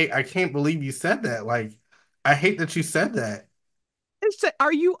 I can't believe you said that. Like, I hate that you said that. said,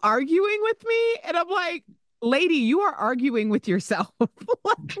 "Are you arguing with me?" And I'm like, "Lady, you are arguing with yourself.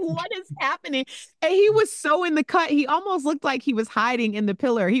 What is happening?" And he was so in the cut. He almost looked like he was hiding in the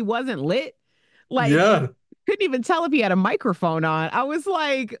pillar. He wasn't lit. Like, Yeah. couldn't even tell if he had a microphone on. I was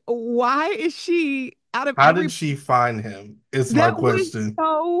like, "Why is she out of How every?" did she find him? Is my That was question.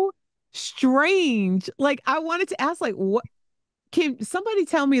 so strange. Like, I wanted to ask, like, what? Can somebody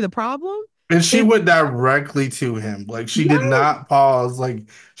tell me the problem? And she If went directly to him. Like she did yes, not pause. Like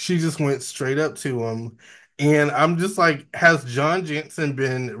she just went straight up to him. And I'm just like, has John Jansen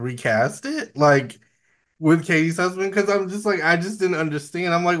been recasted? Like with Katie's husband? Because I'm just like, I just didn't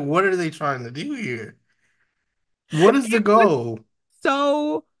understand. I'm like, what are they trying to do here? What is the it was goal?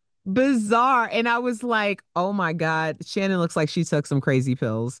 so bizarre. And I was like, oh my God, Shannon looks like she took some crazy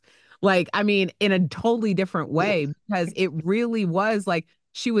pills. Like, I mean, in a totally different way, because it really was like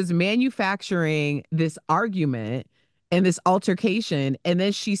she was manufacturing this argument and this altercation. And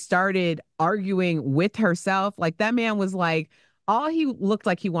then she started arguing with herself. Like, that man was like, all he looked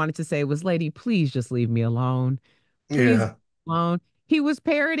like he wanted to say was, Lady, please just leave me alone. Please leave Yeah. me alone. He was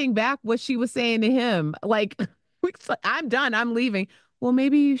parroting back what she was saying to him. Like, I'm done. I'm leaving. Well,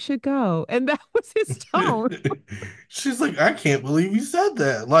 maybe you should go. And that was his tone. She's like, I can't believe you said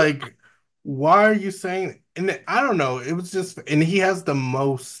that. Like, why are you saying? And I don't know. It was just, and he has the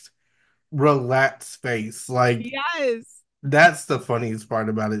most relaxed face. Like, Yes. that's the funniest part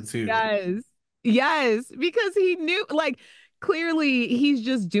about it too. Yes. Yes. Because he knew, like, clearly he's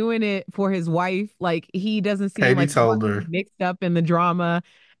just doing it for his wife. Like, he doesn't seem Katie like he told wants to her. be mixed up in the drama.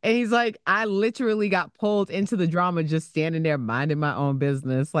 And he's like, I literally got pulled into the drama just standing there minding my own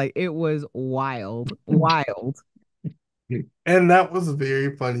business. Like, it was wild, wild. And that was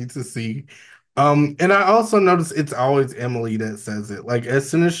very funny to see. And I also noticed it's always Emily that says it. Like as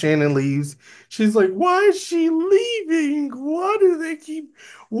soon as Shannon leaves, she's like, "Why is she leaving? Why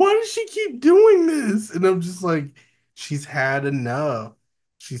does she keep doing this?" And I'm just like, she's had enough.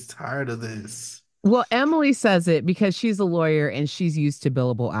 She's tired of this. Well, Emily says it because she's a lawyer and she's used to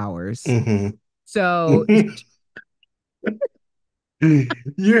billable hours. Hmm. So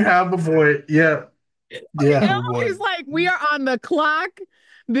You have a point. Yeah, you have a Emily's point. like, we are on the clock.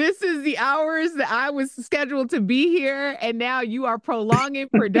 This is the hours that I was scheduled to be here, and now you are prolonging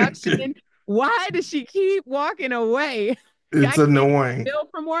production. Why does she keep walking away? It's I can't annoying. bill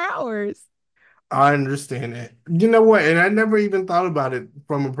for more hours. I understand it. You know what? And I never even thought about it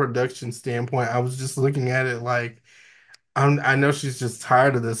from a production standpoint. I was just looking at it like I know she's just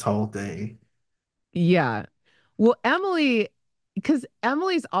tired of this whole thing. Yeah. Well, Emily, because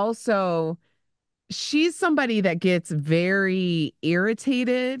Emily's also, she's somebody that gets very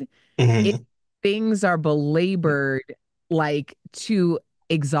irritated if Hmm. things are belabored like to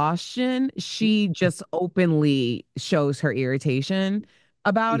exhaustion. She just openly shows her irritation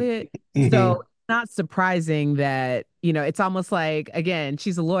about it. So Hmm. it's not surprising that, it's almost like, again,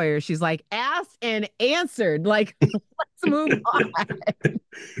 she's a lawyer. She's like, asked and answered. Like, let's move on.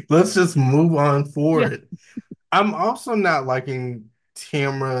 Let's just move on Yeah. forward. I'm also not liking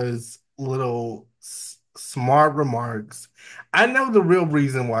Tamra's little smart remarks. I know the real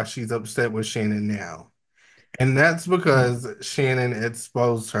reason why she's upset with Shannon now. And that's because Shannon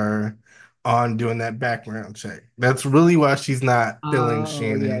exposed her on doing that background check. That's really why she's not feeling Oh, yeah,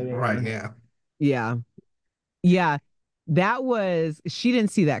 Shannon yeah, right yeah. now. Yeah. Yeah. She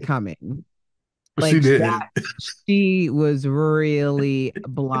didn't see that coming. She Like that, didn't. she was really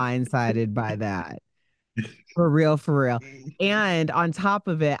blindsided by that. For real, for real. And on top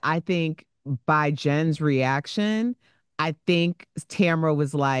of it, I think by Jen's reaction, I think Tamara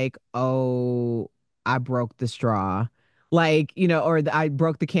was like, oh, I broke the straw. Like, I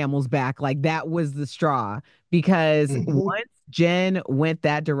broke the camel's back. Like, that was the straw. Because Mhm. once Jen went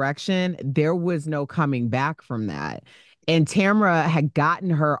that direction, there was no coming back from that. And Tamra had gotten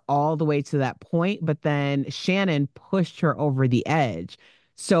her all the way to that point, but then Shannon pushed her over the edge.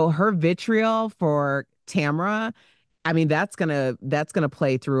 So her vitriol for Tamra, I mean, that's gonna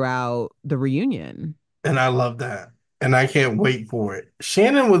play throughout the reunion. And I love that. And I can't wait for it.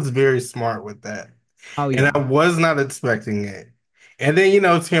 Shannon was very smart with that. Oh And yeah. I was not expecting it. And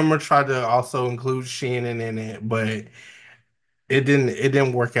then, Tamara tried to also include Shannon in it, but it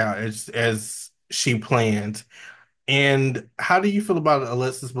didn't work out as she planned. And how do you feel about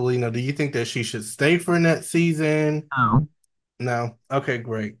Alexis Bellino? Do you think that she should stay for next season? Oh. No. Okay,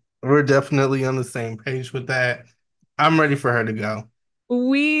 great. We're definitely on the same page with that. I'm ready for her to go.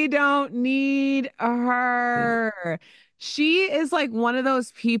 We don't need her. She is like one of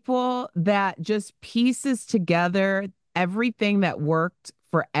those people that just pieces together everything that worked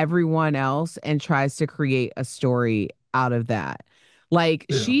for everyone else and tries to create a story out of that. Like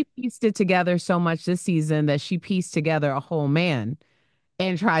Yeah. she pieced it together so much this season that she pieced together a whole man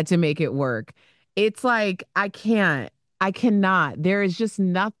and tried to make it work. It's like, I cannot. There is just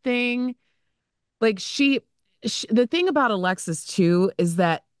nothing like the thing about Alexis too is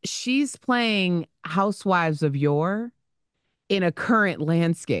that she's playing Housewives of Yore in a current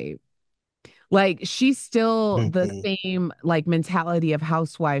landscape. Like she's still the Mhm. same like mentality of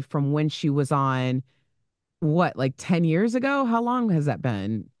housewife from when she was on what, like 10 years ago? How long has that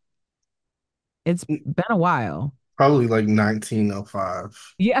been? It's been a while. Probably like 1905.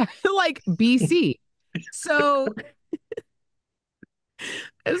 Yeah, like BC. So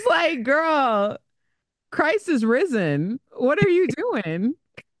it's like, girl, Christ is risen. What are you doing?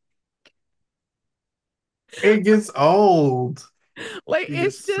 It gets old. Like It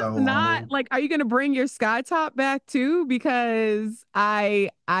it's gets just so not old. like, are you gonna bring your sky top back too? Because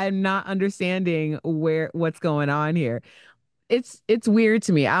I'm not understanding what's going on here. It's weird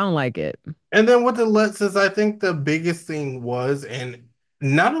to me. I don't like it. And then with the Lexus, I think the biggest thing was, and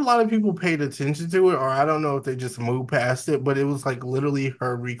not a lot of people paid attention to it, or I don't know if they just moved past it, but it was like literally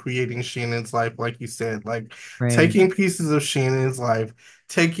her recreating Shannon's life, like you said, like Right. taking pieces of Shannon's life,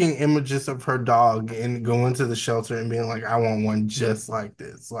 taking images of her dog and going to the shelter and being like, I want one just like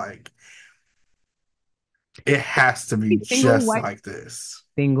this. Like, it has to be Single just white like this.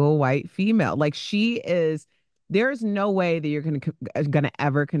 single white female. Like she is, there's no way that you're gonna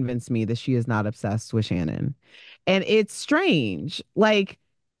ever convince me that she is not obsessed with Shannon. And it's strange. Like,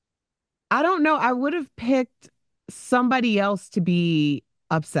 I don't know. I would have picked somebody else to be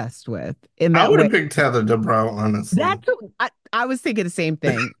obsessed with in I that would way. have picked Tether Dubrow, honestly. That's I was thinking the same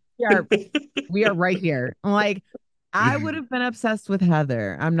thing. We are right here. Like I would have been obsessed with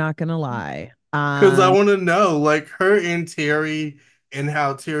Heather. I'm not gonna lie. Because I want to know, like, her and Terry, and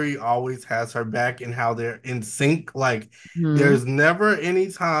how Terry always has her back and how they're in sync. Like, Mhm. there's never any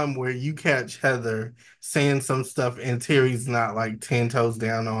time where you catch Heather saying some stuff and Terry's not like 10 toes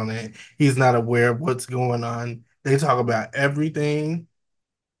down on it. He's not aware of what's going on. They talk about everything,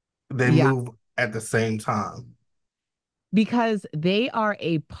 they Yeah, move at the same time. because they are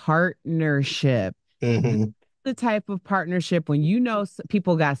a partnership. Hmm. The type of partnership when you know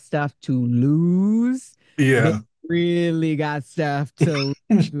people got stuff to lose, they Yeah. really got stuff to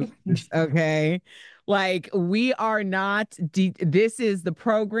lose. Okay. Like we are not, this is the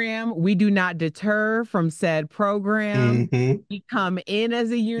program. We do not deter from said program. Hmm. We come in as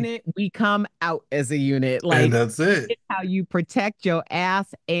a unit, we come out as a unit. And Like that's it. it's how you protect your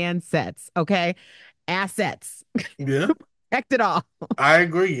ass and sets. Okay. Assets. Yeah. Protect it all. I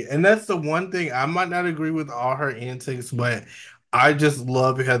agree. And that's the one thing I might not agree with all her antics, but I just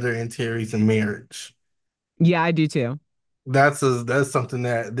love Heather and Terry's marriage. Yeah, I do too. That's something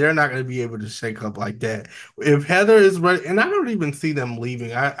that they're not going to be able to shake up like that. If Heather is ready, and I don't even see them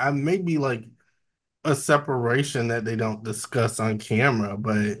leaving. I maybe like a separation that they don't discuss on camera,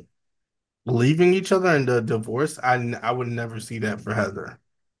 but leaving each other in the divorce, I would never see that for Heather.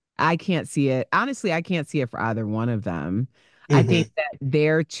 I can't see it. Honestly, I can't see it for either one of them. I think Hmm. that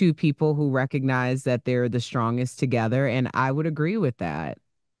they're two people who recognize that they're the strongest together, and I would agree with that.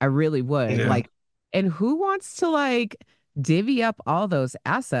 I really would. Yeah, Like, and who wants to like divvy up all those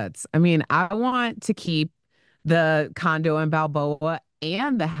assets? I mean, I want to keep the condo in Balboa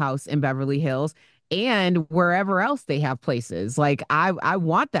and the house in Beverly Hills and wherever else they have places. Like, I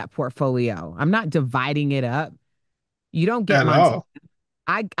want that portfolio. I'm not dividing it up. You don't get at Montana. all.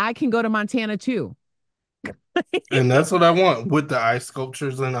 I can go to Montana too. And that's what I want with the ice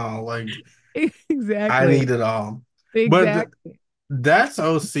sculptures and all. Like, I Exactly. need it all. But Exactly. that's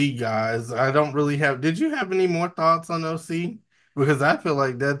OC, guys. I don't really have. Did you have any more thoughts on OC? Because I feel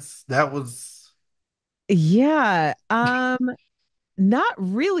like that was. Yeah. Not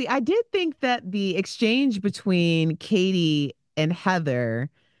really. I did think that the exchange between Katie and Heather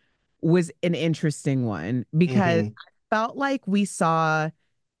was an interesting one because Hmm. I felt like we saw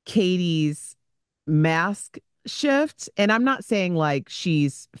Katie's mask shift. And I'm not saying like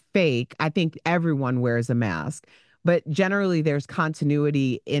she's fake. I think everyone wears a mask, but generally there's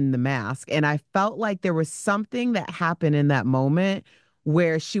continuity in the mask. And I felt like there was something that happened in that moment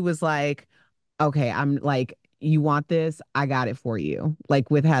where she was like, okay, I'm like, you want this? I got it for you,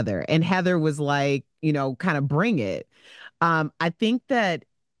 like with Heather. And Heather was like, kind of bring it. I think that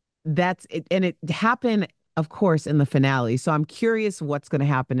that's it, and it happened, of course, in the finale. So I'm curious what's going to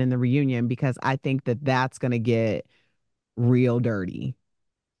happen in the reunion because I think that that's going to get real dirty.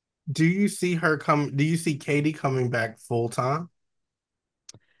 Do you see Katie coming back full time?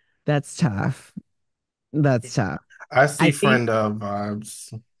 That's tough. That's tough. I see I think, friend of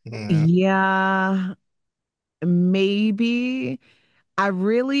vibes. Yeah. yeah, maybe.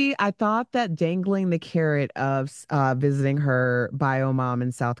 I thought that dangling the carrot of visiting her bio mom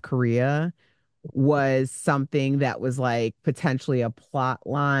in South Korea was something that was like potentially a plot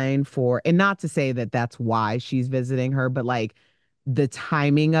line for, and not to say that that's why she's visiting her, but like the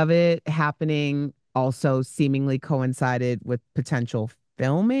timing of it happening also seemingly coincided with potential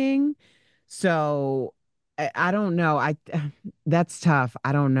filming. So I don't know. That's tough.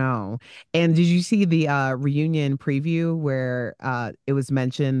 I don't know. And did you see the reunion preview where it was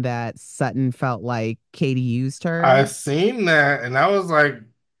mentioned that Sutton felt like Katie used I her? seen that and I was like,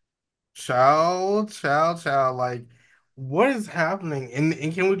 child, child, child, like, what is happening? And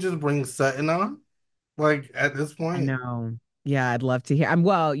can we just bring Sutton on? Like at this I point? know. Yeah, I'd love to hear.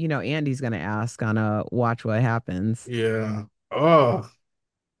 Well, Andy's gonna ask on a Watch What Happens. Yeah. Oh,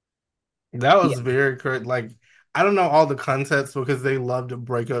 that Yeah. was very correct. Like, I don't know all the context because they love to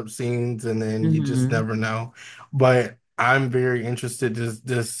break up scenes and then you just Hmm. never know. But I'm very interested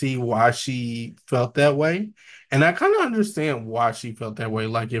to see why she felt that way. And I kind of understand why she felt that way.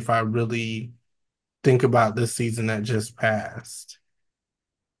 Like, if I really think about this season that just passed.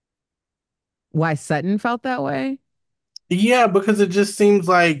 Why Sutton felt that way? Yeah, because it just seems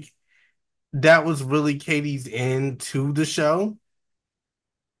like that was really Katie's end to the show.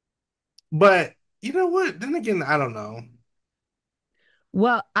 But you know what? Then again, I don't know.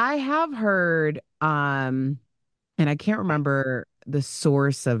 Well, I have heard, and I can't remember the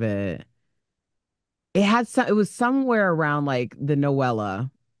source of it. It was somewhere around like the Noella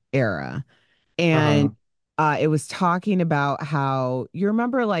era. And Uh-huh. it was talking about how you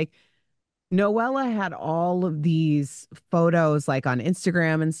remember like Noella had all of these photos like on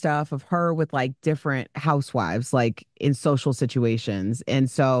Instagram and stuff of her with like different housewives, like in social situations. And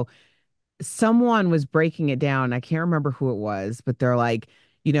so someone was breaking it down. I can't remember who it was, but they're like,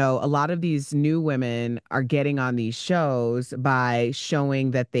 a lot of these new women are getting on these shows by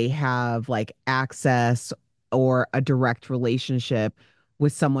showing that they have like access or a direct relationship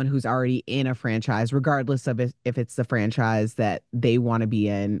with someone who's already in a franchise, regardless of if it's the franchise that they want to be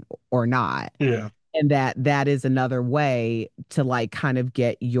in or not. Yeah. And that is another way to like kind of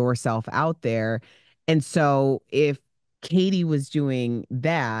get yourself out there. And so if Katie was doing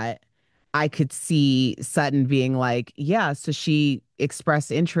that, I could see Sutton being like, yeah, so she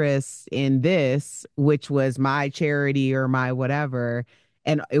expressed interest in this, which was my charity or my whatever.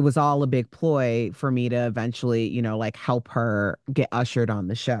 And it was all a big ploy for me to eventually, like help her get ushered on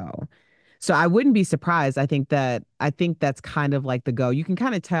the show. So I wouldn't be surprised. I think that's kind of like the go. You can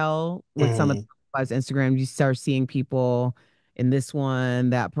kind of tell with some of Mhm. the Instagram, you start seeing people in this one,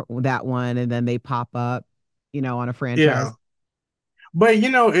 that one, and then they pop up, on a Yeah. franchise. But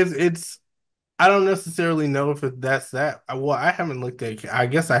it's I don't necessarily know if that's that. Well, I haven't looked at I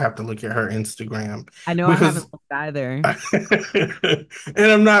guess I have to look at her Instagram I know I haven't because looked either. and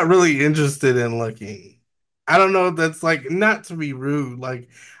I'm not really interested in looking. I don't know if that's like not to be rude. Like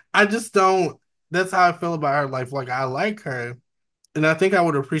I just don't that's how I feel about her life. Like I like her and I think I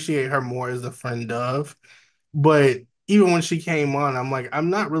would appreciate her more as a friend of. But even when she came on, I'm like, I'm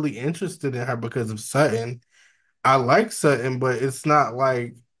not really interested in her because of Sutton. I like Sutton, but it's not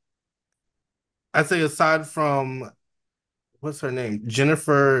like I say aside from what's her name?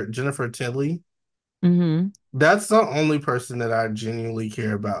 Jennifer Tilly. Hmm. That's the only person that I genuinely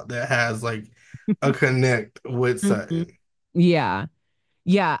care about that has like a connect with Hmm. Sutton. Yeah.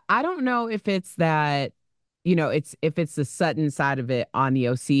 Yeah. I don't know if it's that, it's if it's the Sutton side of it on the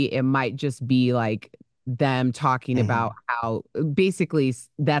OC, it might just be like them talking about Mhm. how basically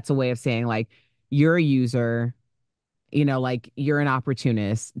that's a way of saying like you're a user, like you're an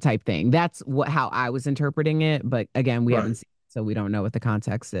opportunist type thing. That's how I was interpreting it. But again, we haven't Right. seen, so we don't know what the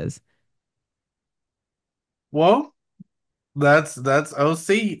context is. Well, That's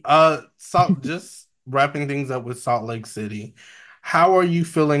OC. Just wrapping things up with Salt Lake City. How are you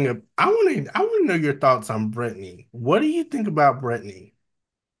feeling? I want to know your thoughts on Brittany. What do you think about Brittany?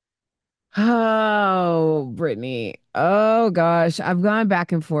 Oh, Brittany. Oh gosh, I've gone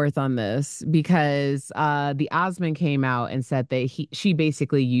back and forth on this because the Osmond came out and said that she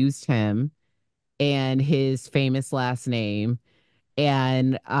basically used him and his famous last name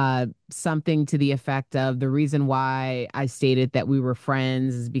and something to the effect of the reason why I stated that we were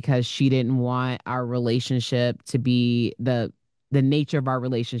friends is because she didn't want our relationship to be the nature of our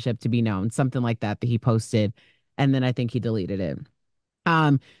relationship to be known, something like that he posted, and then I think he deleted it.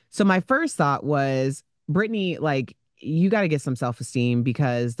 Um, so my first thought was, Brittany, like, you got to get some self-esteem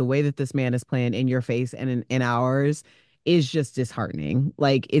because the way that this man is playing in your face and in ours is just disheartening.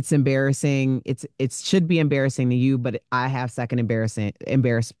 Like, it's embarrassing. It should be embarrassing to you, but I have secondhand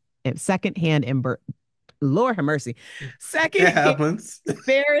Lord have mercy, It secondhand happens.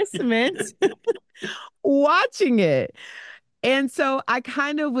 embarrassment watching it. And so I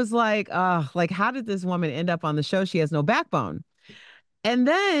kind of was like, like, how did this woman end up on the show? She has no backbone. And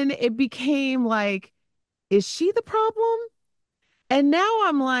then it became like, is she the problem? And now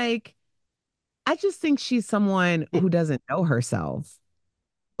I'm like, I just think she's someone who doesn't know herself.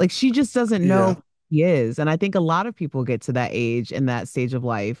 Like she just doesn't know Yeah. who she is. And I think a lot of people get to that age and that stage of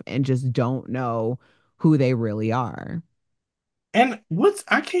life and just don't know who they really are. And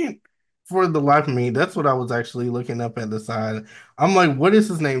I can't for the life of me, that's what I was actually looking up at the side. I'm like, what is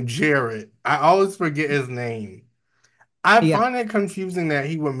his name? Jared. I always forget his name. I Yeah. find it confusing that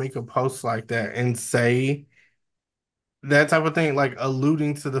he would make a post like that and say that type of thing, like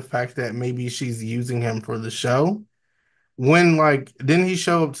alluding to the fact that maybe she's using him for the show. When like didn't he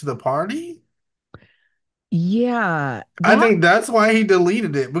show up to the party? Yeah. I That, think that's why he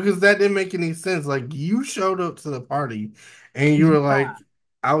deleted it because that didn't make any sense. Like you showed up to the party and you were yeah, like,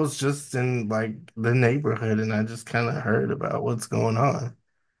 I was just in like the neighborhood and I just kind of heard about what's going on.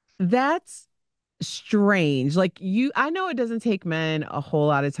 that's strange. Like I know it doesn't take men a whole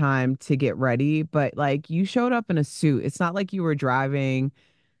lot of time to get ready, but like you showed up in a suit. It's not like you were driving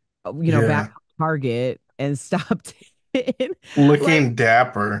back Yeah. to Target and stopped in. Like, Looking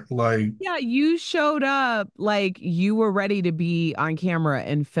dapper. Like, yeah, you showed up like you were ready to be on camera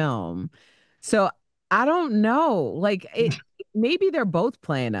and film. So I don't know. Like maybe they're both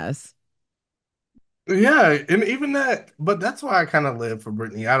playing us. yeah, and even that, but that's why I kind of live for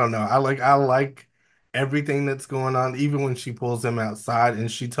Britney. I don't know. I like everything that's going on, even when she pulls him outside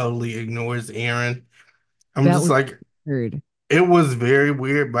and she totally ignores Aaron. I'm That just was like, weird. it was very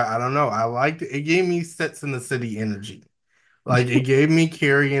weird, but I don't know. I liked it. It gave me Sets in the City energy. Like it gave me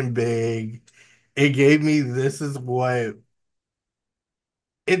Carrie and Big. It gave me this is what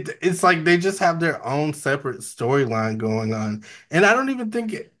it's like they just have their own separate storyline going on. And I don't even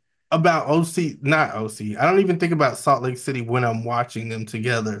think about OC, not OC. I don't even think about Salt Lake City when I'm watching them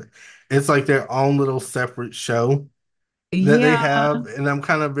together. It's like their own little separate show that they Yeah, have, and I'm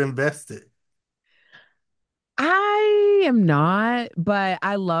kind of invested. I am not, but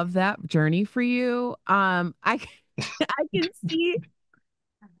I love that journey for you. I can see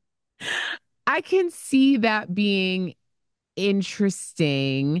I can see that being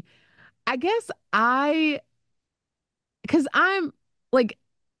interesting. I guess because I'm like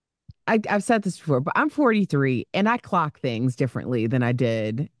I've said this before, but I'm 43 and I clock things differently than I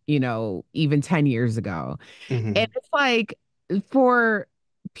did, even 10 years ago. And Hmm. it's like for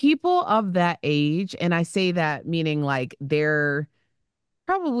people of that age, and I say that meaning like they're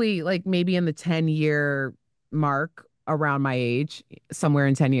probably like maybe in the 10-year mark around my age, somewhere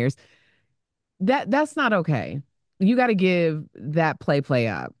in 10 years, that's not okay. You got to give that play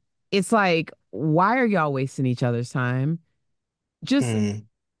up. It's like, why are y'all wasting each other's time? Just Mm.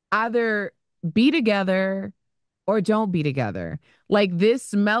 either be together or don't be together. Like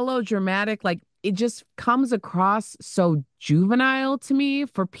this melodramatic, like it just comes across so juvenile to me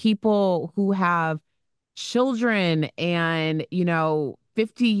for people who have children and,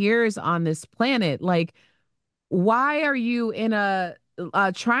 50 years on this planet. Like, why are you in a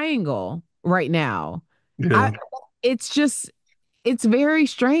triangle right now? I Yeah, it's just it's very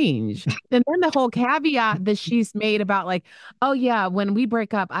strange. And then the whole caveat that she's made about like, oh yeah, when we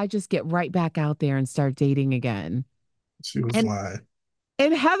break up, I just get right back out there and start dating again. she was And lying.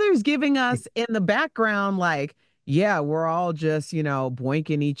 and Heather's giving us in the background like, yeah, we're all just,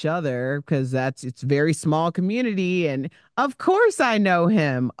 boinking each other because it's very small community. And of course I know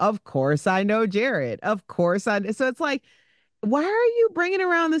him. Of course I know Jared. Of course so it's like, why are you bringing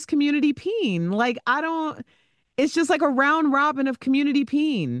around this community peen? Like, I don't, it's just like a round robin of community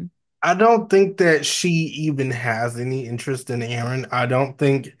peen. I don't think that she even has any interest in Aaron.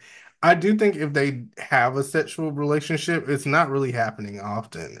 I do think if they have a sexual relationship, it's not really happening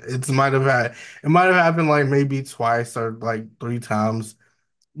often. It might have happened like maybe twice or like three times,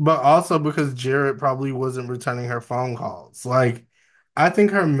 but also because Jared probably wasn't returning her phone calls. Like, I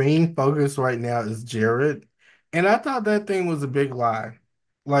think her main focus right now is Jared. And I thought that thing was a big lie.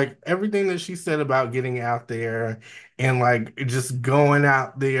 Like, everything that she said about getting out there and like just going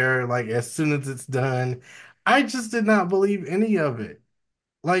out there, like, as soon as it's done, I just did not believe any of it.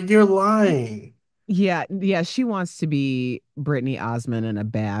 Like, you're lying. Yeah, yeah, she wants to be Brittany Osmond in a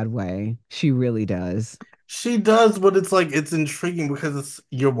bad way. She really does. She does, but it's like, it's intriguing because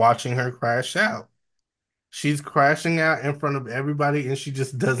you're watching her crash out. She's crashing out in front of everybody and she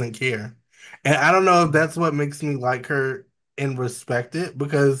just doesn't care. And I don't know if that's what makes me like her and respect it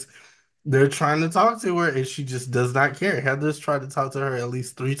because they're trying to talk to her and she just does not care. Heather's tried to talk to her at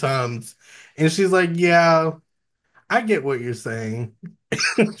least three times and she's like, yeah, I get what you're saying.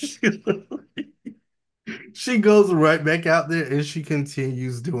 she, she goes right back out there and she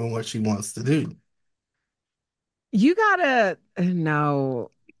continues doing what she wants to do. You gotta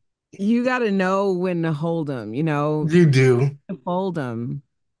no, you gotta know when to hold them, You do. to fold them,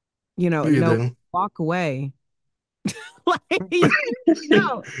 You no, do. walk away. Like,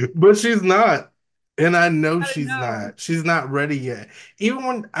 no, But she's not. And I know gotta she's know. not. She's not ready yet. Even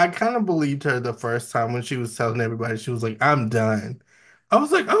when I kind of believed her the first time when she was telling everybody, she was like, I'm done. I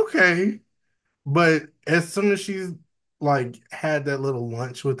was like, okay. But as soon as she's like had that little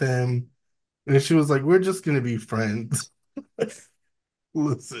lunch with him, and she was like, we're just gonna be friends.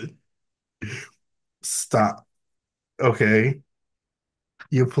 Listen, stop. Okay.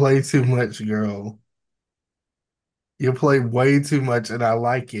 You play too much, girl. You play way too much, and I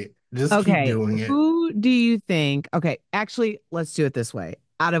like it. Just keep Okay, doing it. who do you think? Okay, actually, let's do it this way.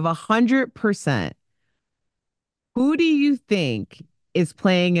 Out of 100%, who do you think is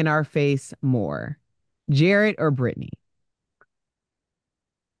playing in our face more, Jarrett or Brittany?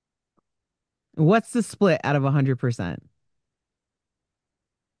 What's the split out of 100%?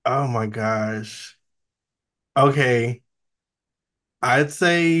 Oh my gosh. Okay. I'd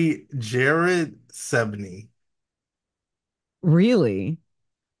say Jared 70. Really?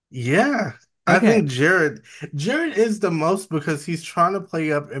 Yeah. I Okay. think Jared is the most because he's trying to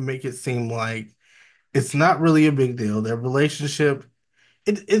play up and make it seem like it's not really a big deal. Their relationship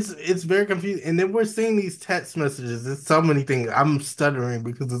it's very confusing. And then we're seeing these text messages. It's so many things. I'm stuttering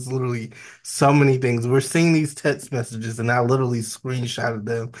because it's literally so many things. We're seeing these text messages and I literally screenshotted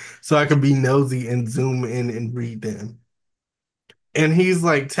them so I could be nosy and zoom in and read them. And he's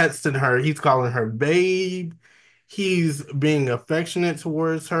like texting her, he's calling her babe, he's being affectionate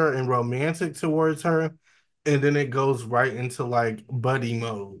towards her and romantic towards her. And then it goes right into like buddy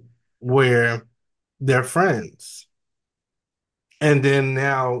mode where they're friends. And then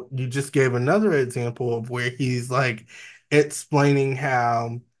now you just gave another example of where he's like explaining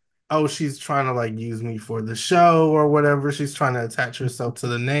how, oh, she's trying to like use me for the show or whatever. She's trying to attach herself to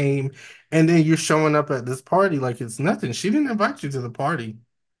the name. And then you're showing up at this party like it's nothing. She didn't invite you to the party.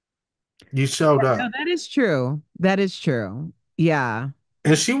 You showed No, up. that is true. That is true. Yeah.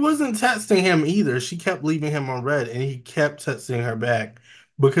 And she wasn't texting him either. She kept leaving him on red and he kept texting her back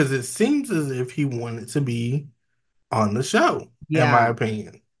because it seems as if he wanted to be on the show, in my Yeah.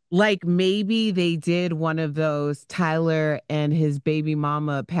 opinion. Like maybe they did one of those Tyler and his baby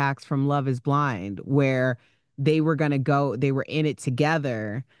mama packs from Love is Blind where they were in it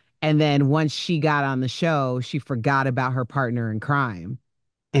together. And then once she got on the show, she forgot about her partner in crime.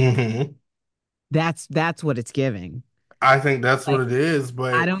 Hmm. That's what it's giving. I think that's what Like, it is,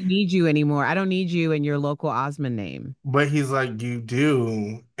 I don't need you anymore. I don't need you in your local Osmond name. but he's like, you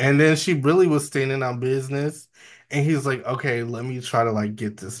do. And then she really was standing on business. And he's like, okay, let me try to like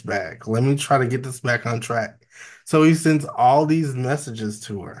get this back. Let me try to get this back on track. So he sends all these messages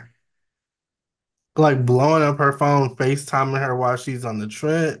to her, like blowing up her phone, FaceTiming her while she's on the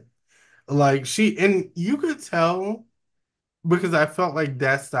trip. And you could tell because I felt like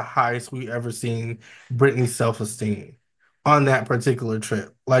that's the highest we ever seen Britney's self-esteem on that particular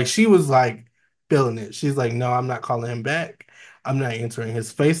trip. Like she was like feeling it. She's like, no, I'm not calling him back. I'm not answering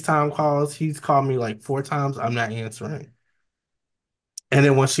his FaceTime calls. He's called me like four times. I'm not answering. And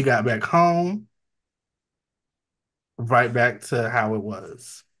then when she got back home, right back to how it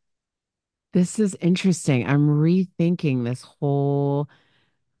was. This is interesting. I'm rethinking this whole.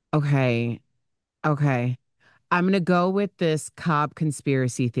 Okay. Okay. I'm going to go with this Cobb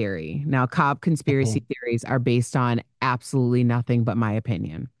conspiracy theory. Now, Cobb conspiracy Mhm. theories are based on absolutely nothing but my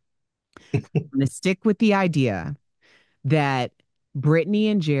opinion. I'm going to stick with the idea that Brittany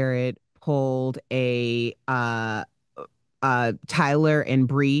and Jared pulled a Tyler and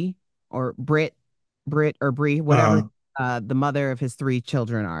Bree or Brit or Bree, whatever Uh, the mother of his three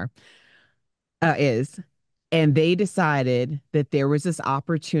children is. And they decided that there was this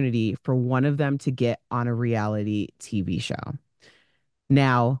opportunity for one of them to get on a reality TV show.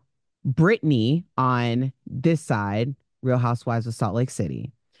 Now, Brittany on this side, Real Housewives of Salt Lake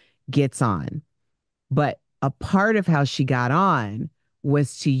City, gets on. But a part of how she got on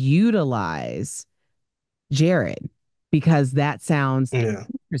was to utilize Jared because that sounds yeah,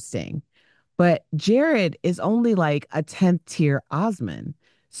 interesting. But Jared is only like a 10th tier Osmond.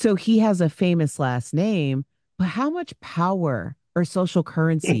 So he has a famous last name, but how much power or social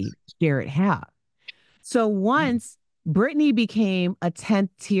currency does Jared have? So once Brittany became a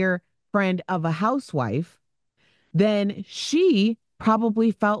 10th tier friend of a housewife, then she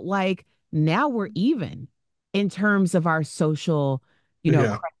probably felt like now we're even in terms of our social,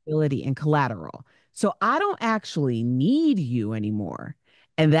 yeah. credibility and collateral. So I don't actually need you anymore.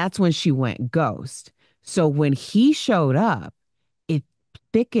 And that's when she went ghost. So when he showed up, it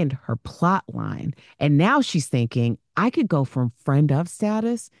thickened her plot line. And now she's thinking, I could go from friend of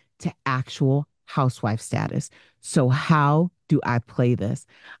status to actual housewife status. So how do I play this?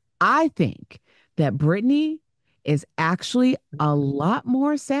 I think that Brittany is actually a lot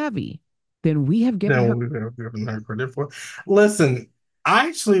more savvy than we have given her. Than we've ever given her credit for. Listen, I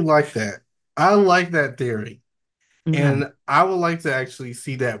actually like that. I like that theory. Yeah. And I would like to actually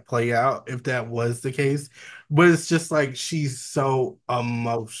see that play out if that was the case. But it's just like she's so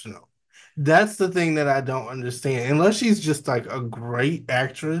emotional. That's the thing that I don't understand. Unless she's just like a great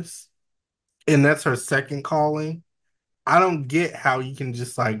actress and that's her second calling, I don't get how you can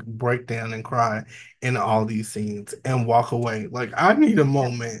just like break down and cry in all these scenes and walk away. Like, I need a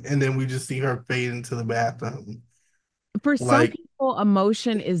moment, and then we just see her fade into the bathroom. For some Like, people,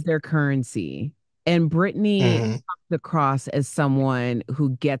 emotion is their currency. And Brittany mhm. comes across as someone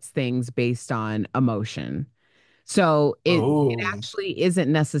who gets things based on emotion. So it Oh, actually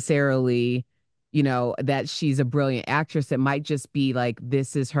isn't necessarily, that she's a brilliant actress. It might just be like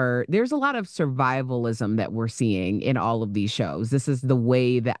this is her. There's a lot of survivalism that we're seeing in all of these shows. This is the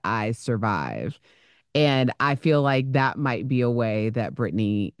way that I survive. And I feel like that might be a way that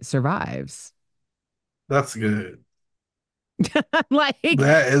Brittany survives. that's good. Like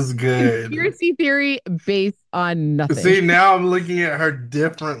That is good. conspiracy theory based on nothing. See, now I'm looking at her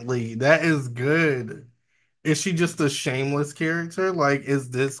differently. That is good. Is she just a shameless character? Like, is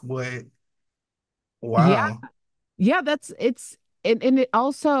this what? Yeah. Wow. Yeah, and it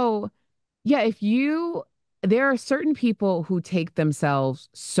also, yeah, there are certain people who take themselves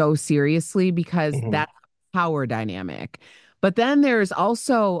so seriously because Mhm. that's power dynamic. But then there's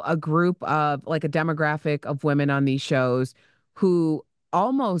also a group of like a demographic of women on these shows who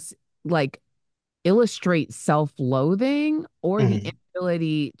almost like illustrate self-loathing or the Mhm.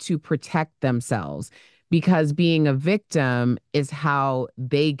 inability to protect themselves because being a victim is how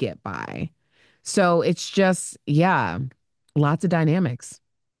they get by. So it's just, yeah, lots of dynamics.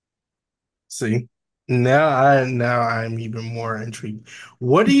 See, now I'm even more intrigued.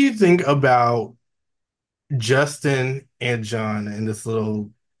 What do you think about Justin and John in this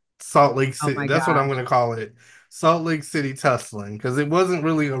little Salt Lake Oh City? my That's what I'm gosh. going to call it. Salt Lake City tussling, because it wasn't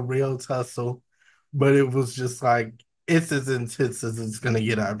really a real tussle, but it was just like it's as intense as it's going to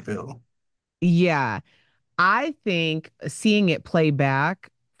get, I feel. Yeah. I think seeing it play back,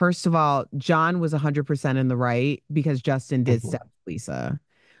 first of all, John was 100% in the right because Justin did Mhm. step Lisa.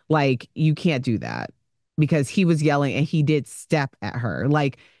 Like, you can't do that because he was yelling and he did step at her.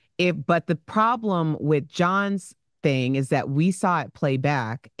 But the problem with John's thing is that we saw it play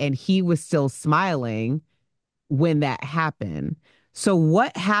back and he was still smiling when that happened. So,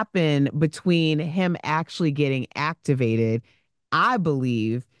 what happened between him actually getting activated, I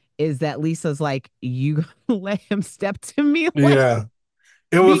believe, is that Lisa's like, you let him step to me like, Yeah,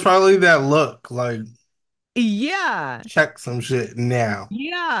 it was be- probably that look, like yeah. check some shit now.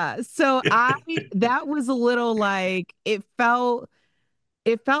 Yeah. So that was a little like, it felt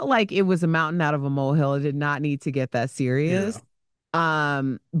like it was a mountain out of a molehill. It did not need to get that serious. Yeah.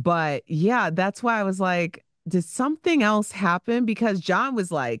 But yeah, that's why I was like, did something else happen? Because John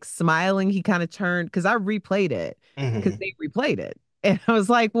was like smiling. He kind of turned because I replayed it because Hmm. they replayed it. And I was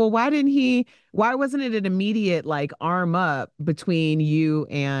like, well, why wasn't it an immediate like arm up between you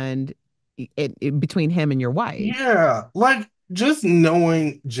and between him and your wife? Yeah, like just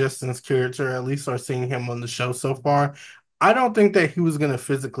knowing Justin's character, at least or seeing him on the show so far, I don't think that he was gonna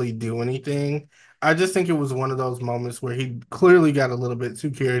physically do anything. I just think it was one of those moments where he clearly got a little bit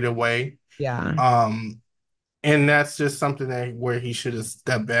too carried away. Yeah. Um, And that's just something that where he should have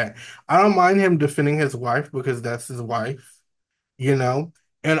stepped back. I don't mind him defending his wife because that's his wife, you know?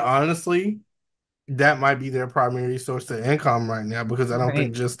 And honestly, that might be their primary source of income right now because I don't Right.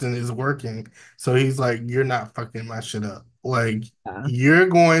 think Justin is working. So he's like, you're not fucking my shit up. Like, Yeah. you're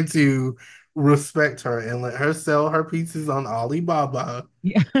going to respect her and let her sell her pieces on Alibaba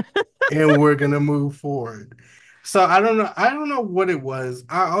Yeah. and we're gonna move forward. So I don't know. I don't know what it was.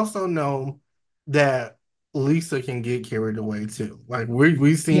 I also know that Lisa can get carried away too. Like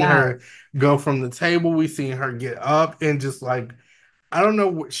we've seen Yeah. her go from the table. We've seen her get up and just like I don't know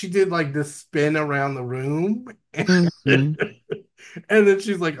what she did like this spin around the room. Mhm. And then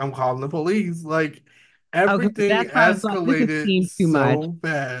she's like, I'm calling the police. Like Okay, everything that's why I was like, this just escalated seems too much. so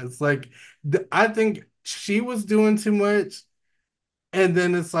fast. Like I think she was doing too much. And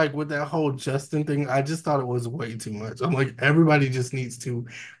then it's like with that whole Justin thing, I just thought it was way too much. I'm like, everybody just needs to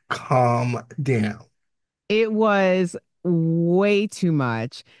calm down. It was way too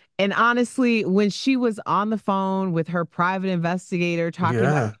much. And honestly, when she was on the phone with her private investigator talking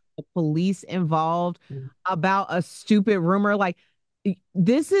about Yeah. the police involved about a stupid rumor, like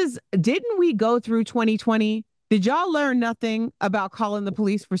didn't we go through 2020? Did y'all learn nothing about calling the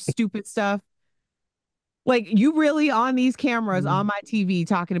police for stupid stuff? Like you really on these cameras on my TV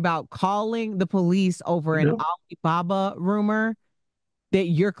talking about calling the police over an Yep. Alibaba rumor that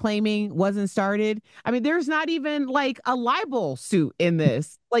you're claiming wasn't started. I mean, there's not even like a libel suit in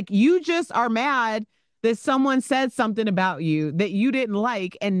this. Like you just are mad that someone said something about you that you didn't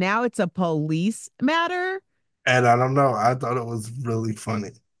like, and now it's a police matter. And I don't know. I thought it was really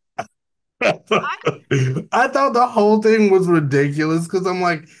funny. I I, thought the whole thing was ridiculous because I'm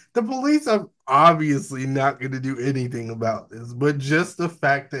like, the police are obviously not going to do anything about this. But just the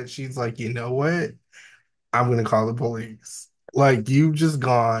fact that she's like, you know what? I'm going to call the police. Like, you've just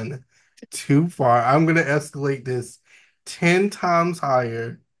gone too far. I'm going to escalate this 10 times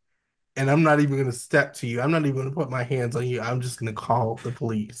higher. And I'm not even going to step to you. I'm not even going to put my hands on you. I'm just going to call the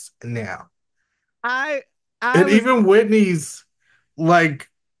police now. I, I And was, even Whitney's like,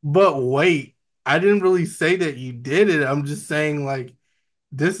 but wait, I didn't really say that you did it. I'm just saying, like,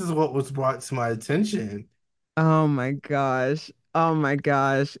 this is what was brought to my attention. oh my gosh. Oh my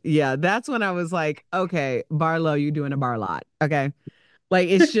gosh. Yeah, that's when I was like, okay, Barlow, you doing a bar lot. Okay. Like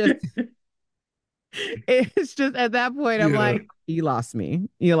it's just at that point, I'm Yeah. like, you lost me.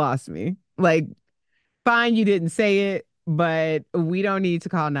 You lost me. Like, fine, you didn't say it, but we don't need to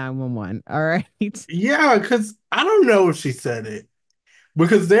call 911. All right. Yeah, because I don't know if she said it.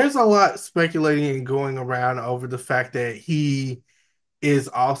 Because there's a lot speculating and going around over the fact that he is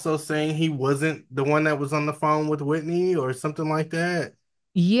also saying he wasn't the one that was on the phone with Whitney or something like that.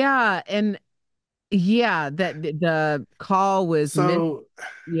 Yeah. And yeah, that the call was missed. So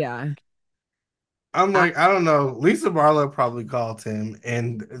Yeah. I'm I, like, I don't know. Lisa Barlow probably called him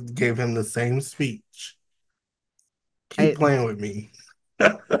and gave him the same speech. Keep I, playing with me.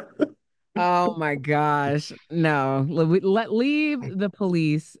 oh my gosh. No, leave the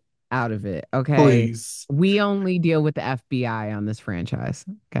police out of it. Okay. Please. We only deal with the FBI on this franchise.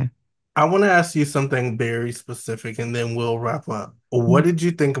 Okay. I want to ask you something very specific and then we'll wrap up. What did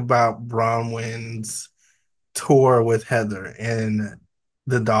you think about Bronwyn's tour with Heather and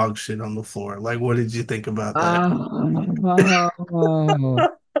the dog shit on the floor? Like, what did you think about that? Oh,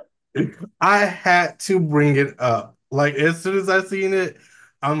 I had to bring it up. Like, as soon as I seen it,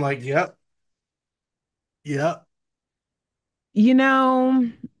 I'm like, yep, yep. you know,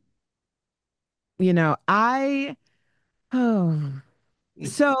 I oh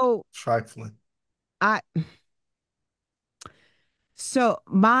so Trifling. I so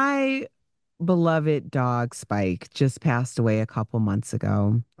my beloved dog Spike just passed away a couple months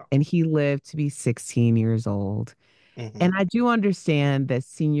ago, and he lived to be 16 years old. Hmm. And I do understand that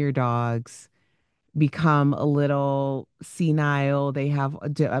senior dogs become a little senile. They have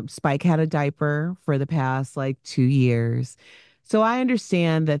Spike had a diaper for the past like 2 years. So I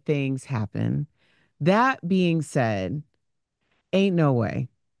understand that things happen. That being said, ain't no way.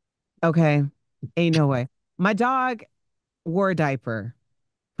 Okay. Ain't no way. My dog wore a diaper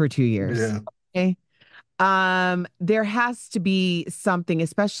for 2 years. Yeah, Okay. There has to be something,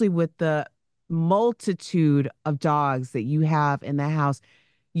 especially with the multitude of dogs that you have in the house.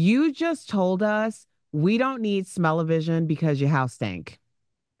 You just told us we don't need smell-o-vision because your house stank.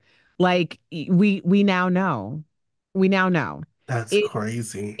 Like we now know. We now know. that's It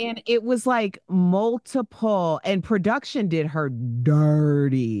crazy. and it was like multiple and production did her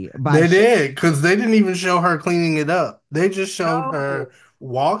dirty by They shit. did, because they didn't even show her cleaning it up. They just showed No. her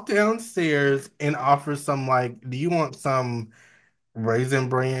walk downstairs and offer some, like, do you want some? Raisin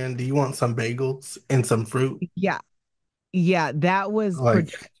Bran. Do you want some bagels and some fruit? Yeah. Yeah, that was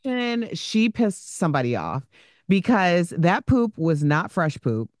Like, production. She pissed somebody off because that poop was not fresh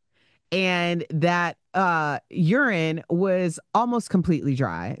poop and that urine was almost completely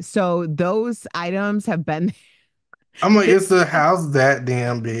dry. So those items have been I'm like, they, is the house that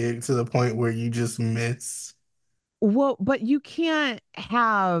damn big to the point where you just miss? well, but you can't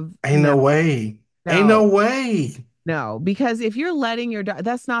have Ain't no, no way. Ain't no, no way. no, because if you're letting your dog,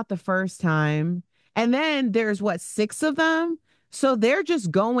 that's not the first time. And then there's what, six of them? So they're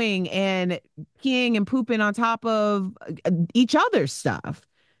just going and peeing and pooping on top of each other's stuff.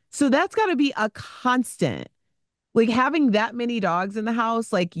 So that's got to be a constant. Like having that many dogs in the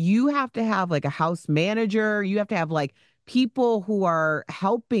house, like you have to have like a house manager, you have to have like people who are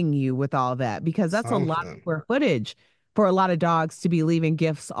helping you with all that because that's a lot of Something. square footage for a lot of dogs to be leaving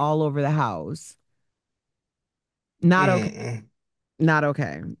gifts all over the house. Not okay. Mm-mm. Not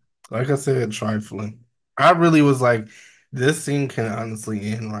okay. Like I said, trifling. I really was like, this scene can honestly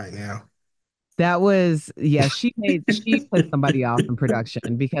end right now. That was, yeah, she put somebody off in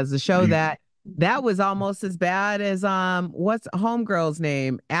production because the show that was almost as bad as what's homegirl's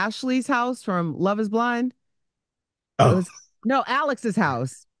name? Ashley's house from Love is Blind. It Oh, was no, Alex's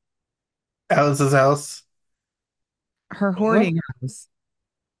house, Alice's house. her What? hoarding house.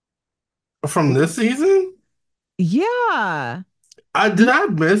 From this season? Yeah. I did You I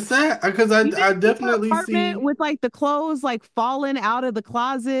miss that? Because you I didn't see her definitely apartment see. with like the clothes like falling out of the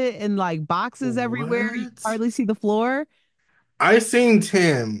closet and like boxes everywhere. You What? hardly see the floor. I seen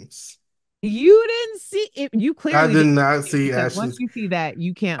Tim's. You didn't see it. You I clearly did didn't not see it see because once Ashley's. you see that,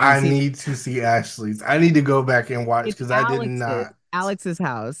 you can't I unsee. need to see Ashley's. I need to go back and watch It's because I did not. Alex's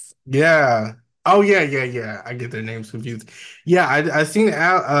house. Yeah. Oh yeah, yeah, yeah. I get their names confused. Yeah, I seen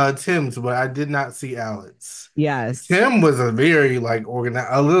Tim's, but I did not see Alex. Yes. Tim was a very like organized,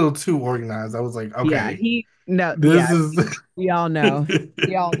 a little too organized. I was like, Yeah. okay, He no. this Yeah. is We all know.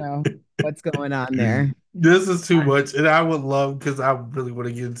 We all know what's going on there. this is too much, and I would love because I really want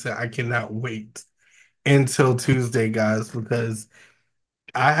to get into. I cannot wait until Tuesday, guys, because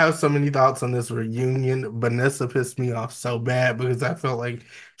I have so many thoughts on this reunion. Vanessa pissed me off so bad because I felt like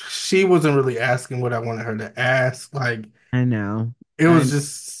she wasn't really asking what I wanted her to ask. Like I know. it was And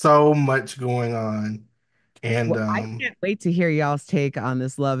just so much going on. And well, I can't wait to hear y'all's take on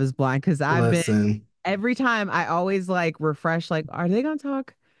this Love is Blind because I've been listen. every time I always like refresh, like, are they gonna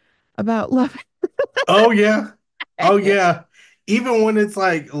talk about love? Oh yeah. Oh yeah. Even when it's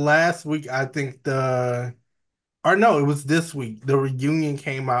like last week, I think the or no, it was this week. The reunion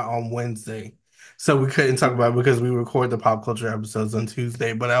came out on Wednesday. So we couldn't talk about it because we record the pop culture episodes on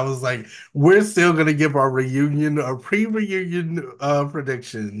Tuesday. But I was like, we're still gonna give our reunion or pre-reunion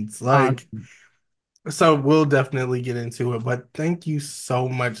predictions. Like, Awesome. so we'll definitely get into it. But thank you so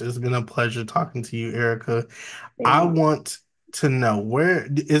much. It's been a pleasure talking to you, Erica. I Same. want to know where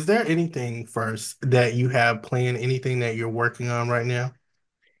is there anything first that you have planned, anything that you're working on right now?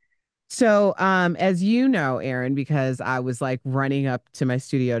 So, as you know, Aaron, because I was like running up to my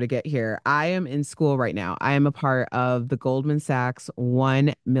studio to get here, I am in school right now. I am a part of the Goldman Sachs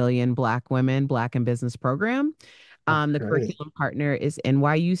 1 Million Black Women Black in Business program. The Okay. curriculum partner is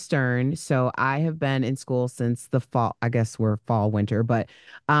NYU Stern. So I have been in school since the fall. I guess we're fall, winter, but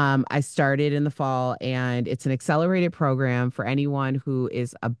I started in the fall and it's an accelerated program for anyone who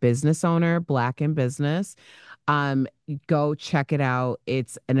is a business owner, Black in business. Go check it out.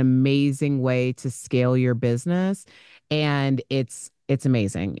 It's an amazing way to scale your business and it's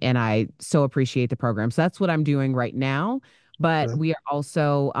amazing. And I so appreciate the program. So that's what I'm doing right now. But we are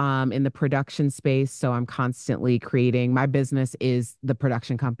also in the production space. So I'm constantly creating. My business is the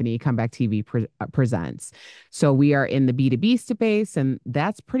production company, Comeback TV Presents. So we are in the B2B space, and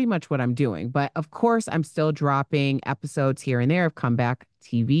that's pretty much what I'm doing. But of course, I'm still dropping episodes here and there of Comeback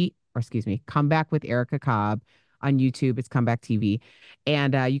TV, or excuse me, Comeback with Erica Cobb on YouTube. It's Comeback TV.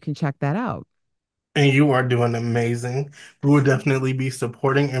 And you can check that out. And you are doing amazing. We will definitely be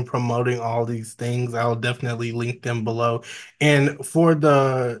supporting and promoting all these things. I'll definitely link them below. And for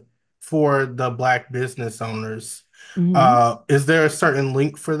the Black business owners, Mhm. is there a certain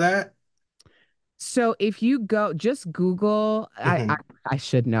link for that? So if you go, just Google, Mhm. I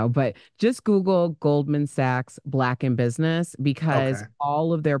should know, but just Google Goldman Sachs Black in Business because Okay.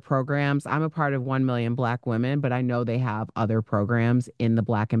 all of their programs, I'm a part of 1 Million Black Women, but I know they have other programs in the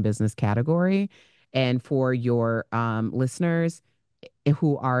Black in Business category. And for your listeners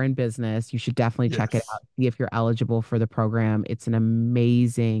who are in business, you should definitely check it Yes. out, see if you're eligible for the program. It's an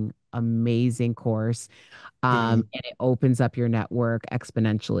amazing amazing course. Mhm. And it opens up your network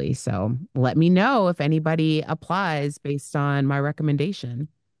exponentially. So let me know if anybody applies based on my recommendation.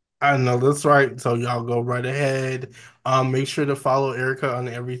 I know that's right. So y'all go right ahead. Make sure to follow Erica on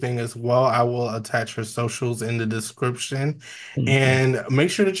everything as well. I will attach her socials in the description. Thank you. And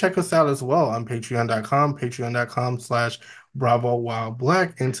make sure to check us out as well on patreon.com/Bravo While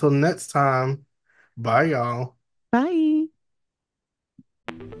Black. Until next time, bye y'all. Bye.